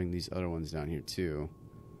 Bring these other ones down here too.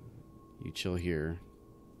 You chill here.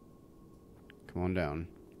 Come on down.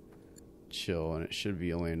 Chill, and it should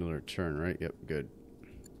be only another turn, right? Yep, good.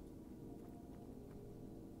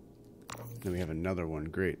 Then we have another one.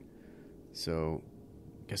 Great. So,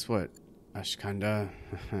 guess what? Ashkanda.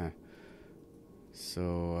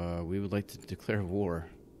 So, we would like to declare war.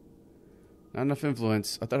 Not enough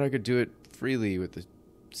influence. I thought I could do it freely with the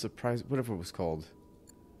surprise, whatever it was called.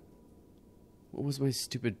 What was my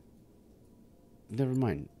stupid... Never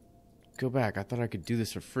mind. Go back. I thought I could do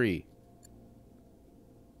this for free.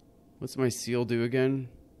 What's my seal do again?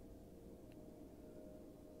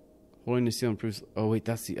 Holding the seal improves... Oh, wait,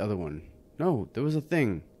 that's the other one. No, there was a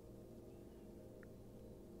thing.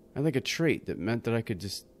 I had like a trait that meant that I could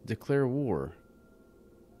just declare war.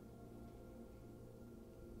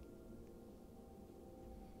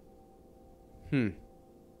 Could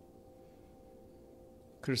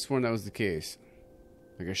have sworn that was the case.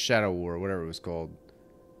 Like a shadow war, whatever it was called.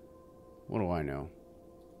 What do I know?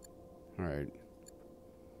 Alright.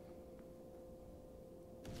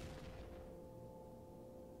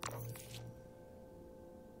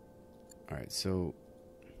 Alright, so...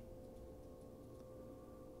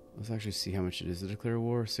 Let's actually see how much it is to declare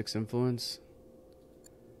war. 6 influence.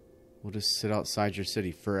 We'll just sit outside your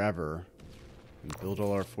city forever and build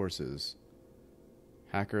all our forces.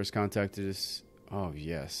 Hackers contacted us. Oh,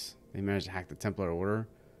 yes. They managed to hack the Templar Order.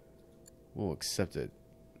 We'll accept it.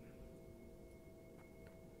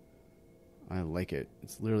 I like it.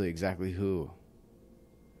 It's literally exactly who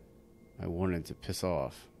I wanted to piss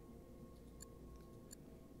off.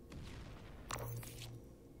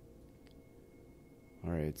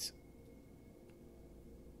 Alright.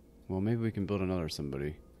 Well, maybe we can build another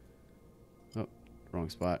somebody. Oh, wrong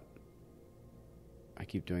spot. I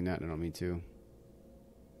keep doing that and I don't mean to.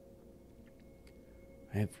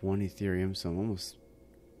 I have 1 Ethereum, so I'm almost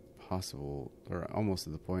possible, or almost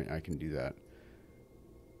at the point I can do that.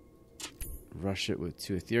 Rush it with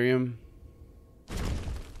 2 Ethereum.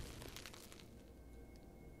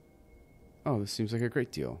 Oh, this seems like a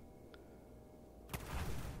great deal.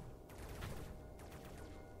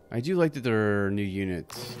 I do like that there are new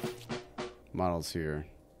unit models here.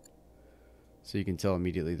 So you can tell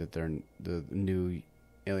immediately that they're the new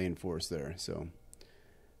alien force there. So,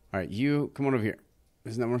 alright, you, come on over here.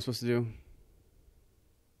 Isn't that what I'm supposed to do?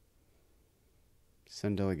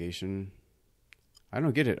 Send delegation. I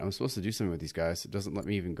don't get it. I'm supposed to do something with these guys. It doesn't let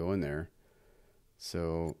me even go in there.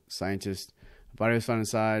 So, scientist. A body was found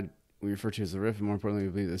inside. We refer to as the rift. And more importantly,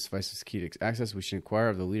 we believe this device is key to access. We should inquire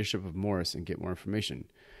of the leadership of Morris and get more information.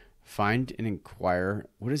 Find and inquire.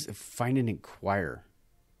 What is find and inquire?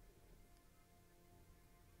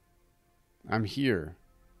 I'm here.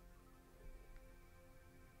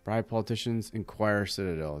 Bribe politicians, inquire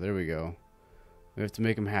Citadel. There we go. We have to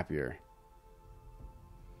make them happier.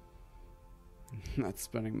 Not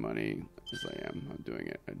spending money as I am. I'm doing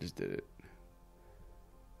it. I just did it.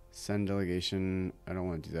 Send delegation. I don't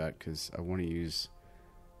want to do that because I want to use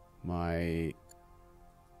my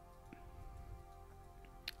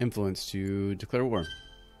influence to declare war.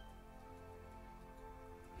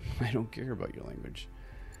 I don't care about your language.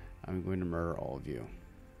 I'm going to murder all of you.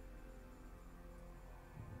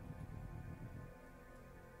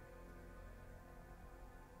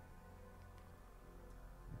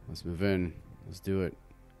 Let's move in. Let's do it.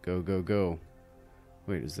 Go, go, go.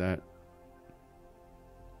 Wait, is that...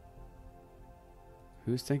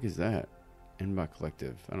 Whose tank is that? Enbot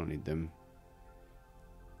Collective. I don't need them.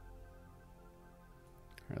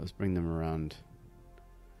 Alright, let's bring them around.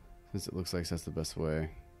 Since it looks like that's the best way.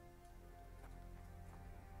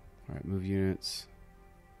 Alright, move units.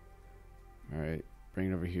 Alright,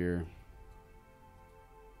 bring it over here.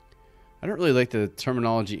 I don't really like the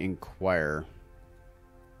terminology inquire.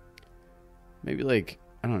 Maybe like,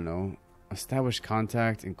 I don't know, establish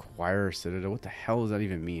contact, inquire, Citadel. What the hell does that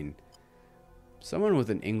even mean? Someone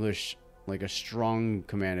with an English, like a strong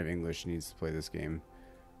command of English needs to play this game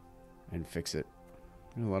and fix it.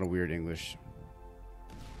 There's a lot of weird English.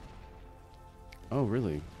 Oh,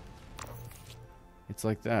 really? It's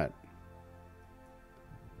like that.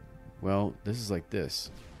 Well, this is like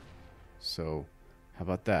this. So, how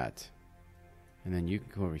about that? And then you can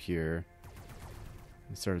come over here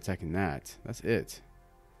and start attacking that. That's it.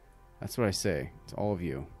 That's what I say to all of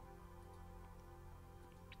you.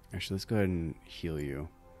 Actually, let's go ahead and heal you.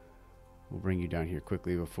 We'll bring you down here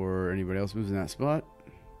quickly before anybody else moves in that spot.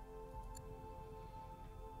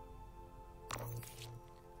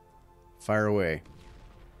 Fire away.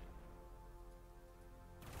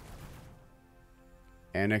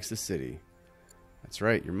 Annex the city. That's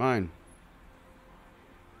right, you're mine.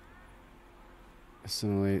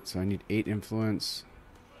 Assimilate. So I need 8 influence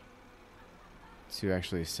to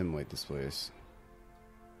actually assimilate this place.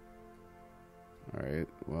 Alright,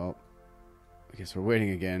 well, I guess we're waiting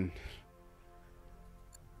again.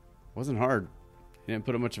 Wasn't hard. Didn't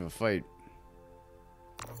put up much of a fight.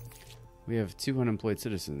 We have 2 unemployed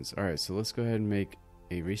citizens. Alright, so let's go ahead and make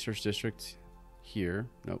a research district here.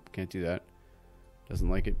 Nope, can't do that. Doesn't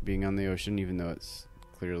like it being on the ocean, even though it's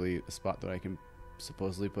clearly a spot that I can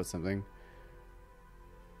supposedly put something.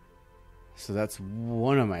 So that's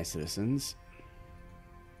one of my citizens.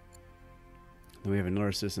 Then we have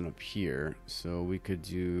another citizen up here. So we could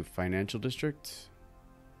do financial district.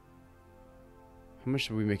 How much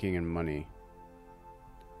are we making in money?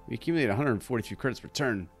 We accumulate 143 credits per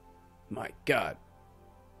turn. My God.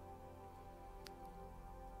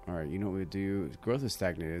 Alright, you know what we do? Growth is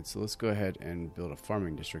stagnated, so let's go ahead and build a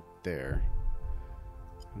farming district there.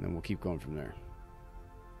 And then we'll keep going from there.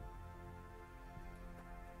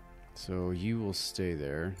 So you will stay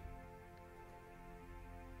there.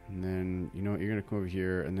 And then, you know what, you're going to come over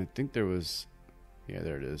here, and I think there was... Yeah,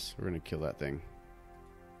 there it is. We're going to kill that thing.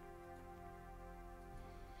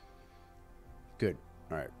 Good.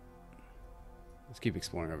 Alright. Let's keep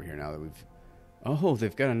exploring over here now that we've... Oh,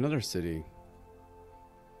 they've got another city.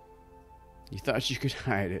 You thought you could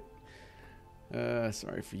hide it.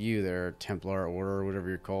 Sorry for you there, Templar Order, or whatever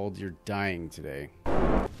you're called. You're dying today.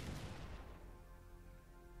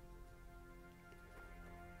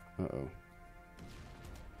 Uh-oh.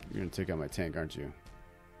 You're gonna take out my tank, aren't you?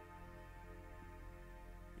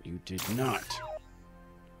 You did not.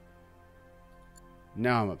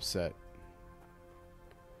 Now I'm upset.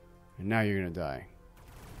 And now you're gonna die.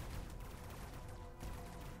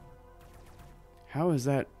 How is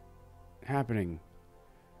that happening?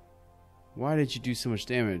 Why did you do so much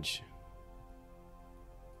damage?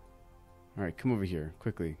 Alright, come over here,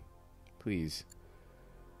 quickly. Please.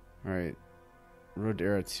 Alright. Road to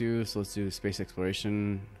Era 2, so let's do space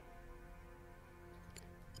exploration.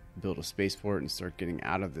 Build a spaceport and start getting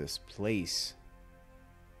out of this place.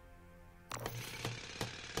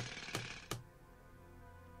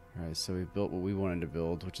 Alright, so we built what we wanted to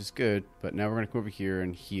build, which is good, but now we're going to come over here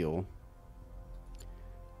and heal.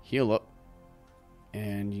 Heal up.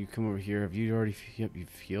 And you come over here. Have you already... Yep,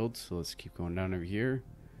 you've healed, so let's keep going down over here.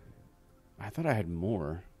 I thought I had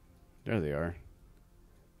more. There they are.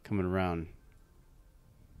 Coming around.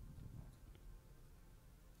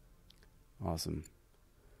 Awesome.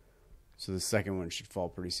 So the second one should fall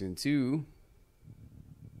pretty soon too.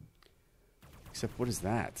 Except, what is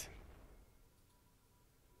that?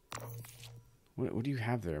 What do you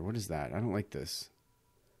have there? What is that? I don't like this.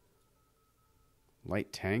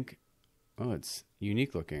 Light tank? Oh, it's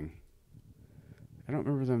unique looking. I don't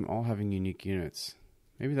remember them all having unique units.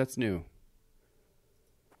 Maybe that's new.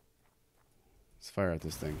 Let's fire at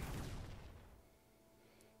this thing.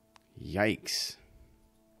 Yikes.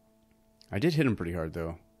 I did hit him pretty hard,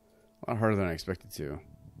 though. A lot harder than I expected to.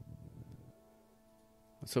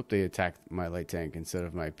 Let's hope they attacked my light tank instead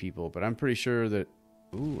of my people, but I'm pretty sure that...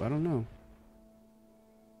 Ooh, I don't know.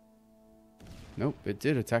 Nope, it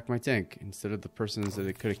did attack my tank instead of the persons that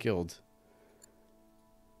it could have killed.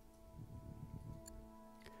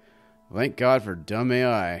 Thank God for dumb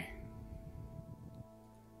AI.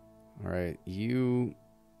 Alright, you...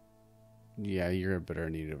 Yeah, you're better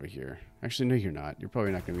needed over here. Actually, no, you're not. You're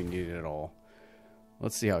probably not going to be needed at all.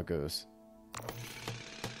 Let's see how it goes.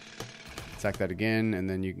 Attack that again, and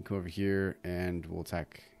then you can come over here, and we'll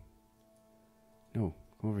attack... No,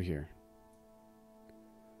 come over here.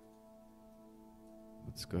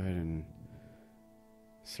 Let's go ahead and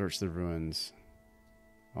search the ruins.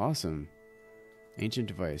 Awesome. Ancient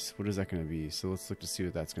device. What is that going to be? So let's look to see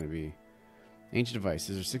what that's going to be. Ancient device.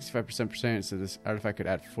 Is there 65% percentage so this artifact could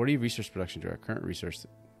add 40 resource production to our current resource?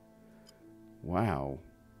 Wow.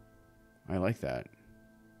 I like that.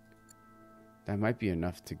 That might be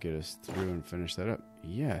enough to get us through and finish that up.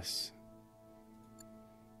 Yes.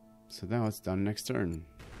 So now it's done next turn.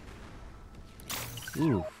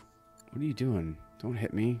 Ooh. What are you doing? Don't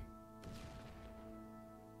hit me.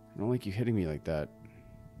 I don't like you hitting me like that.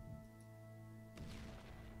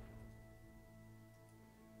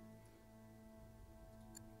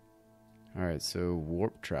 Alright, so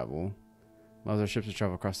warp travel. Allows our ships to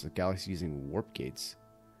travel across the galaxy using warp gates.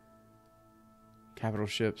 Capital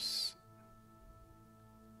ships.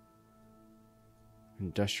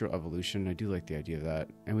 Industrial evolution. I do like the idea of that.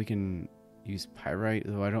 And we can use pyrite,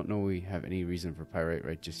 though I don't know we have any reason for pyrite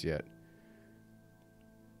right just yet.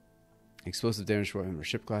 Explosive damage for our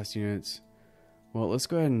ship class units. Well, let's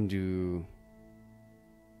go ahead and do...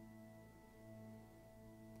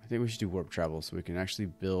 I think we should do warp travel so we can actually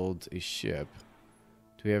build a ship.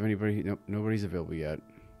 Do we have anybody? Nope, nobody's available yet.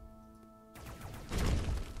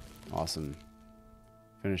 Awesome.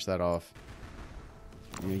 Finish that off.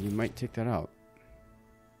 Yeah, you might take that out.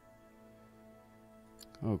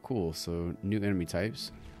 Oh, cool. So, new enemy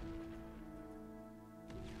types.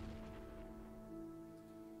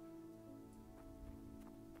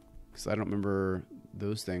 Because I don't remember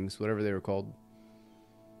those things, whatever they were called.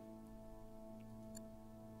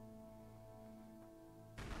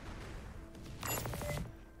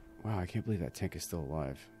 Wow, I can't believe that tank is still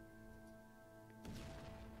alive.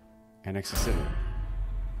 Annex the city.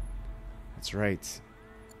 That's right.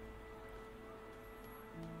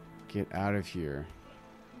 Get out of here.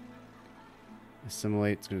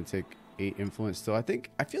 Assimilate. It's going to take 8 influence still.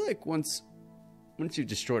 I feel like once you've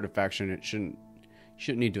destroyed a faction, it shouldn't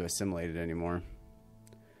need to assimilate it anymore.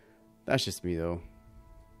 That's just me, though.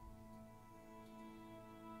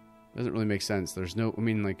 Doesn't really make sense. There's no... I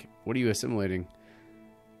mean, like, what are you assimilating?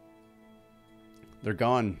 They're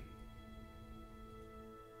gone.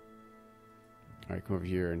 Alright, come over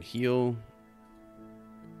here and heal.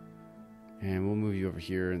 And we'll move you over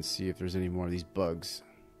here and see if there's any more of these bugs.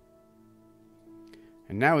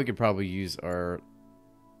 And now we could probably use our...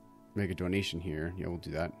 Make a donation here. Yeah, we'll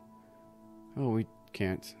do that. Oh, we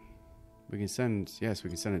can't. We can send... Yes, we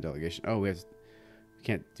can send a delegation. Oh, we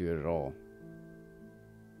can't do it at all.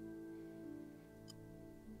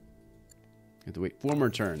 You have to wait 4 more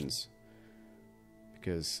turns.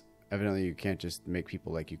 Because evidently you can't just make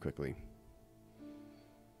people like you quickly.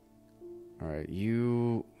 Alright,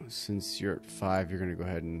 you... Since you're at 5, you're going to go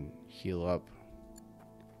ahead and heal up.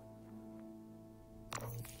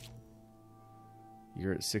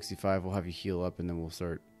 You're at 65, we'll have you heal up and then we'll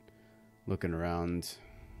start looking around.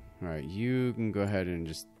 Alright, you can go ahead and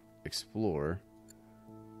just explore.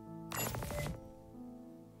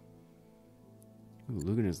 Ooh,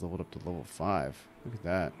 Lugan is leveled up to level 5. Look at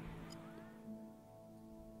that.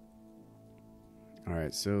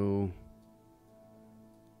 Alright, so...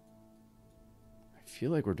 I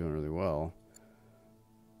feel like we're doing really well.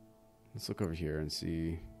 Let's look over here and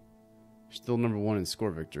see. Still number 1 in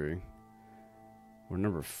score victory. We're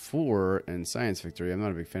number 4 in science victory. I'm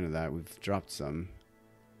not a big fan of that. We've dropped some.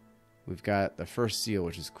 We've got the first seal,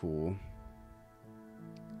 which is cool.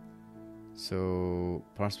 So,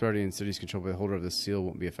 prosperity in cities controlled by the holder of the seal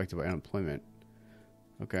won't be affected by unemployment.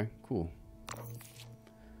 Okay, cool.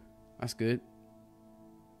 That's good.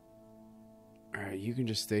 Alright, you can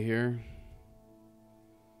just stay here.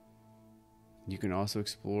 You can also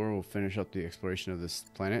explore. We'll finish up the exploration of this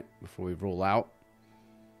planet before we roll out.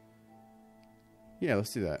 Yeah,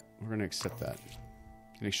 let's do that. We're going to accept that.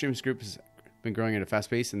 An extremist group has been growing at a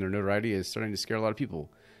fast pace, and their notoriety is starting to scare a lot of people.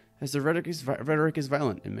 As their rhetoric is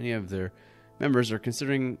violent, and many of their members are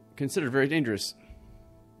considered very dangerous.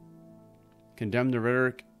 Condemn the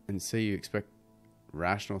rhetoric and say you expect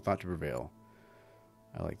rational thought to prevail.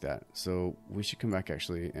 I like that. So we should come back,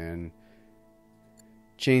 actually, and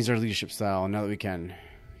change our leadership style now that we can.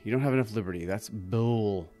 You don't have enough liberty. That's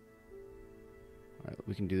bull. Alright,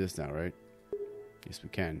 we can do this now, right? Yes, we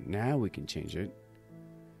can. Now we can change it.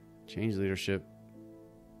 Change leadership.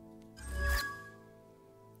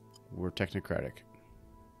 We're technocratic.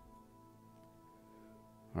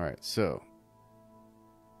 Alright, so.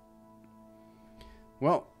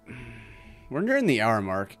 Well, we're nearing the hour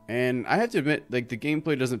mark, and I have to admit, like, the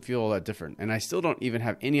gameplay doesn't feel all that different, and I still don't even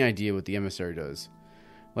have any idea what the emissary does.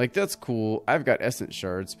 Like, that's cool. I've got essence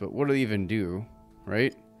shards, but what do they even do,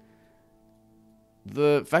 right?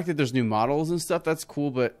 The fact that there's new models and stuff, that's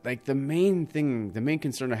cool, but like the main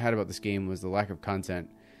concern I had about this game was the lack of content.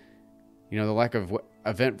 You know, the lack of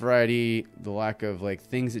event variety, the lack of like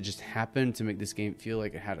things that just happened to make this game feel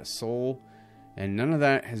like it had a soul, and none of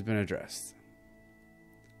that has been addressed.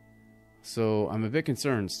 So I'm a bit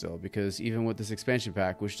concerned still, because even with this expansion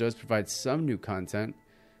pack, which does provide some new content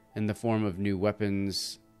in the form of new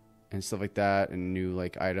weapons and stuff like that, and new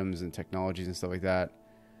like items and technologies and stuff like that,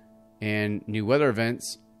 and new weather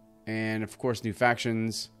events, and of course new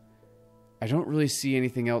factions, I don't really see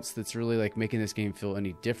anything else that's really like making this game feel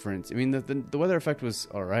any different. I mean, the weather effect was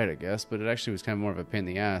alright, I guess, but it actually was kind of more of a pain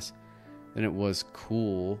in the ass than it was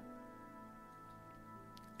cool.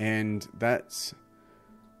 And that's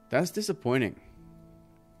disappointing.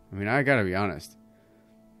 I mean, I gotta be honest.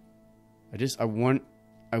 I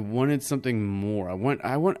wanted something more. I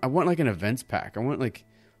want like an events pack. I want like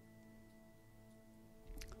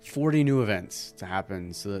 40 new events to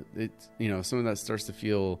happen so that it, you know, some of that starts to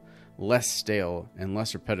feel less stale and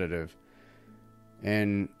less repetitive.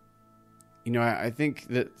 And, you know, I think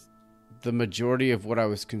that the majority of what I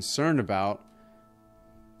was concerned about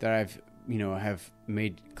that I've, you know, have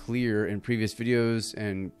made clear in previous videos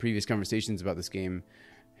and previous conversations about this game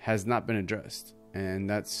has not been addressed. And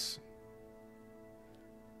that's,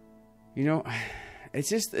 you know, it's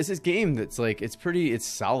this game that's like, it's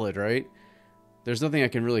solid, right? There's nothing I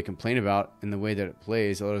can really complain about in the way that it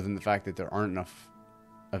plays, other than the fact that there aren't enough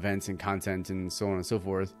events and content and so on and so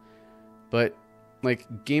forth. But like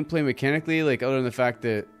gameplay mechanically, like other than the fact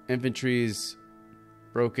that infantry is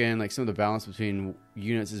broken, like some of the balance between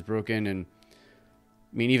units is broken, and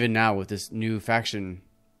I mean even now with this new faction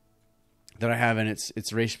that I have in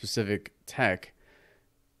its race specific tech,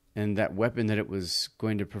 and that weapon that it was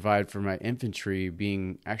going to provide for my infantry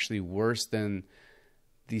being actually worse than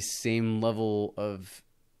the same level of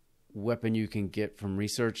weapon you can get from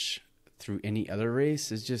research through any other race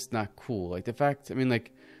is just not cool. Like the fact, I mean,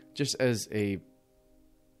 like just as a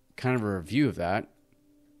kind of a review of that,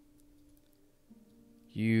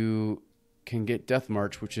 you can get Death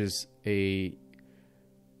March, which is I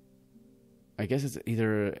guess it's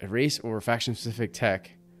either a race or faction specific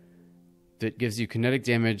tech that gives you kinetic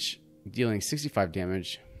damage dealing 65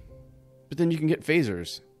 damage, but then you can get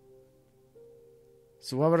phasers.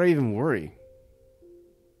 So why would I even worry?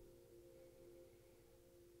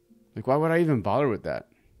 Like, why would I even bother with that?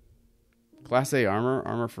 Class A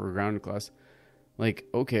armor for ground class. Like,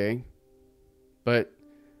 okay. but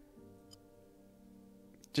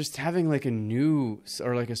just having like a new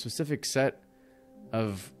or like a specific set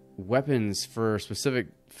of weapons for a specific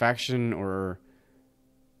faction or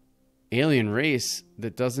alien race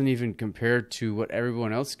that doesn't even compare to what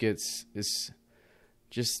everyone else gets is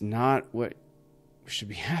just not what should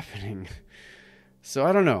be happening. So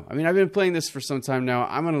I don't know. I mean, I've been playing this for some time now.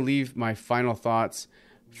 I'm going to leave my final thoughts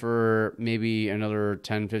for maybe another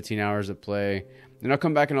 10, 15 hours of play. Then I'll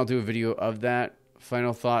come back and I'll do a video of that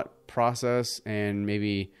final thought process and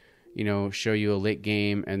maybe, you know, show you a late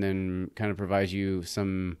game and then kind of provide you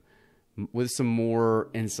some more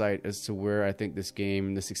insight as to where I think this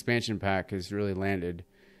game, this expansion pack has really landed.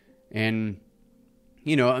 And,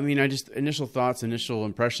 you know, I mean, initial thoughts, initial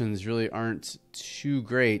impressions really aren't too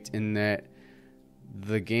great in that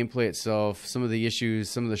the gameplay itself, some of the issues,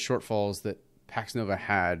 some of the shortfalls that Pax Nova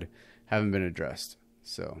had haven't been addressed.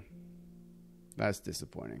 So that's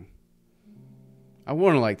disappointing. I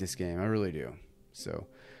want to like this game. I really do. So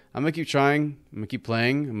I'm going to keep trying. I'm going to keep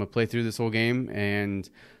playing. I'm going to play through this whole game, and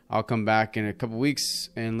I'll come back in a couple weeks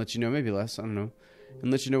and let you know, maybe less, I don't know, and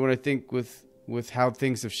let you know what I think with how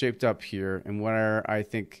things have shaped up here and where I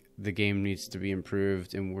think the game needs to be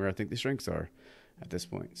improved and where I think the strengths are at this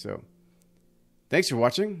point. So thanks for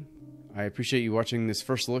watching. I appreciate you watching this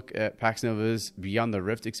first look at Pax Nova's Beyond the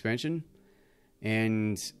Rift expansion.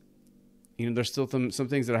 And, you know, there's still some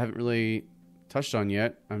things that I haven't really touched on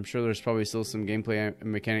yet. I'm sure there's probably still some gameplay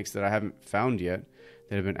mechanics that I haven't found yet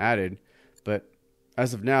that have been added. But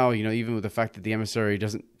as of now, you know, even with the fact that the emissary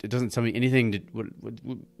doesn't tell me anything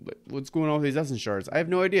what's going on with these essence shards, I have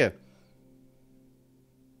no idea.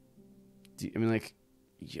 I mean, like,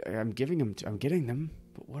 yeah, I'm getting them,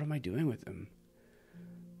 but what am I doing with them?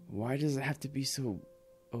 Why does it have to be so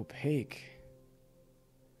opaque?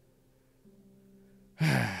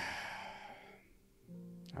 I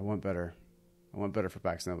want better. I want better for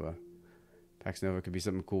Pax Nova. Pax Nova could be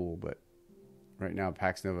something cool, but right now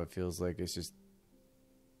Pax Nova feels like it's just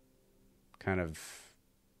kind of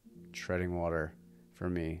treading water for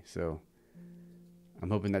me. So I'm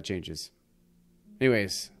hoping that changes.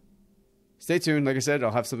 Anyways, stay tuned. Like I said,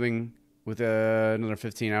 I'll have something with another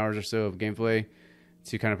 15 hours or so of gameplay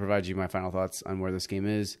to kind of provide you my final thoughts on where this game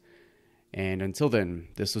is. And until then,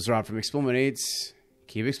 this was Rob from Explorminades.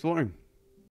 Keep exploring.